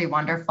 that's really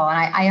wonderful.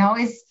 And I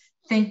always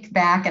think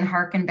back and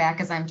hearken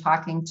back as I'm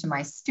talking to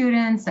my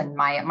students and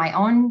my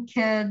own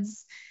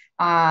kids,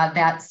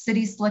 that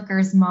City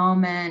Slickers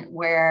moment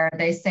where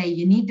they say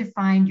you need to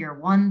find your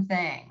one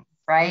thing,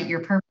 right?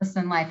 Your purpose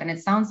in life. And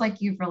it sounds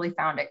like you've really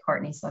found it,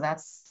 Courtney. So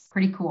that's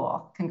pretty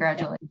cool.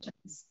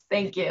 Congratulations.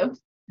 Thank you.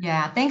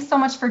 Yeah, thanks so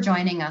much for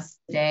joining us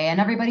today. And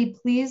everybody,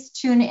 please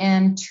tune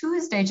in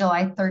Tuesday,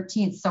 July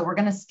 13th. So we're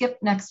going to skip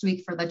next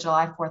week for the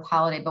July 4th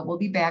holiday, but we'll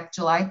be back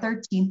July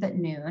 13th at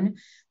noon,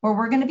 where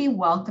we're going to be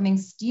welcoming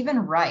Stephen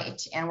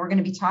Wright. And we're going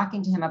to be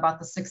talking to him about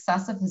the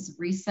success of his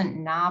recent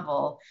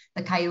novel,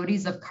 The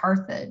Coyotes of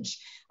Carthage,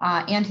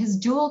 and his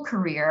dual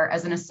career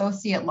as an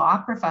associate law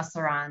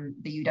professor on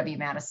the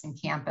UW-Madison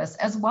campus,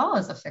 as well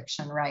as a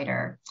fiction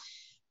writer.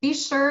 Be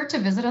sure to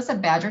visit us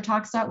at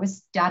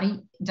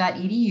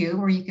badgertalks.edu,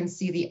 where you can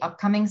see the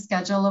upcoming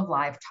schedule of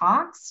live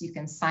talks. You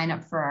can sign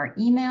up for our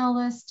email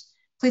list.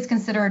 Please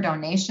consider a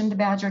donation to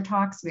Badger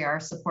Talks. We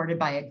are supported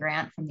by a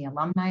grant from the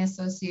Alumni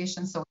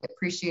Association, so we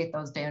appreciate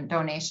those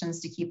donations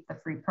to keep the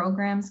free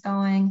programs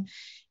going.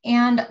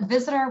 And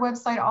visit our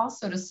website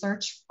also to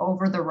search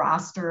over the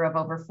roster of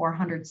over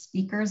 400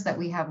 speakers that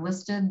we have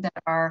listed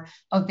that are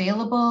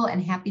available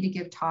and happy to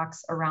give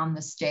talks around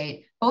the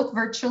state, both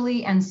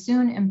virtually and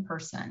soon in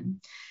person.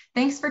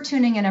 Thanks for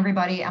tuning in,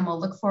 everybody, and we'll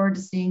look forward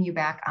to seeing you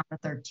back on the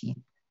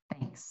 13th.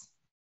 Thanks.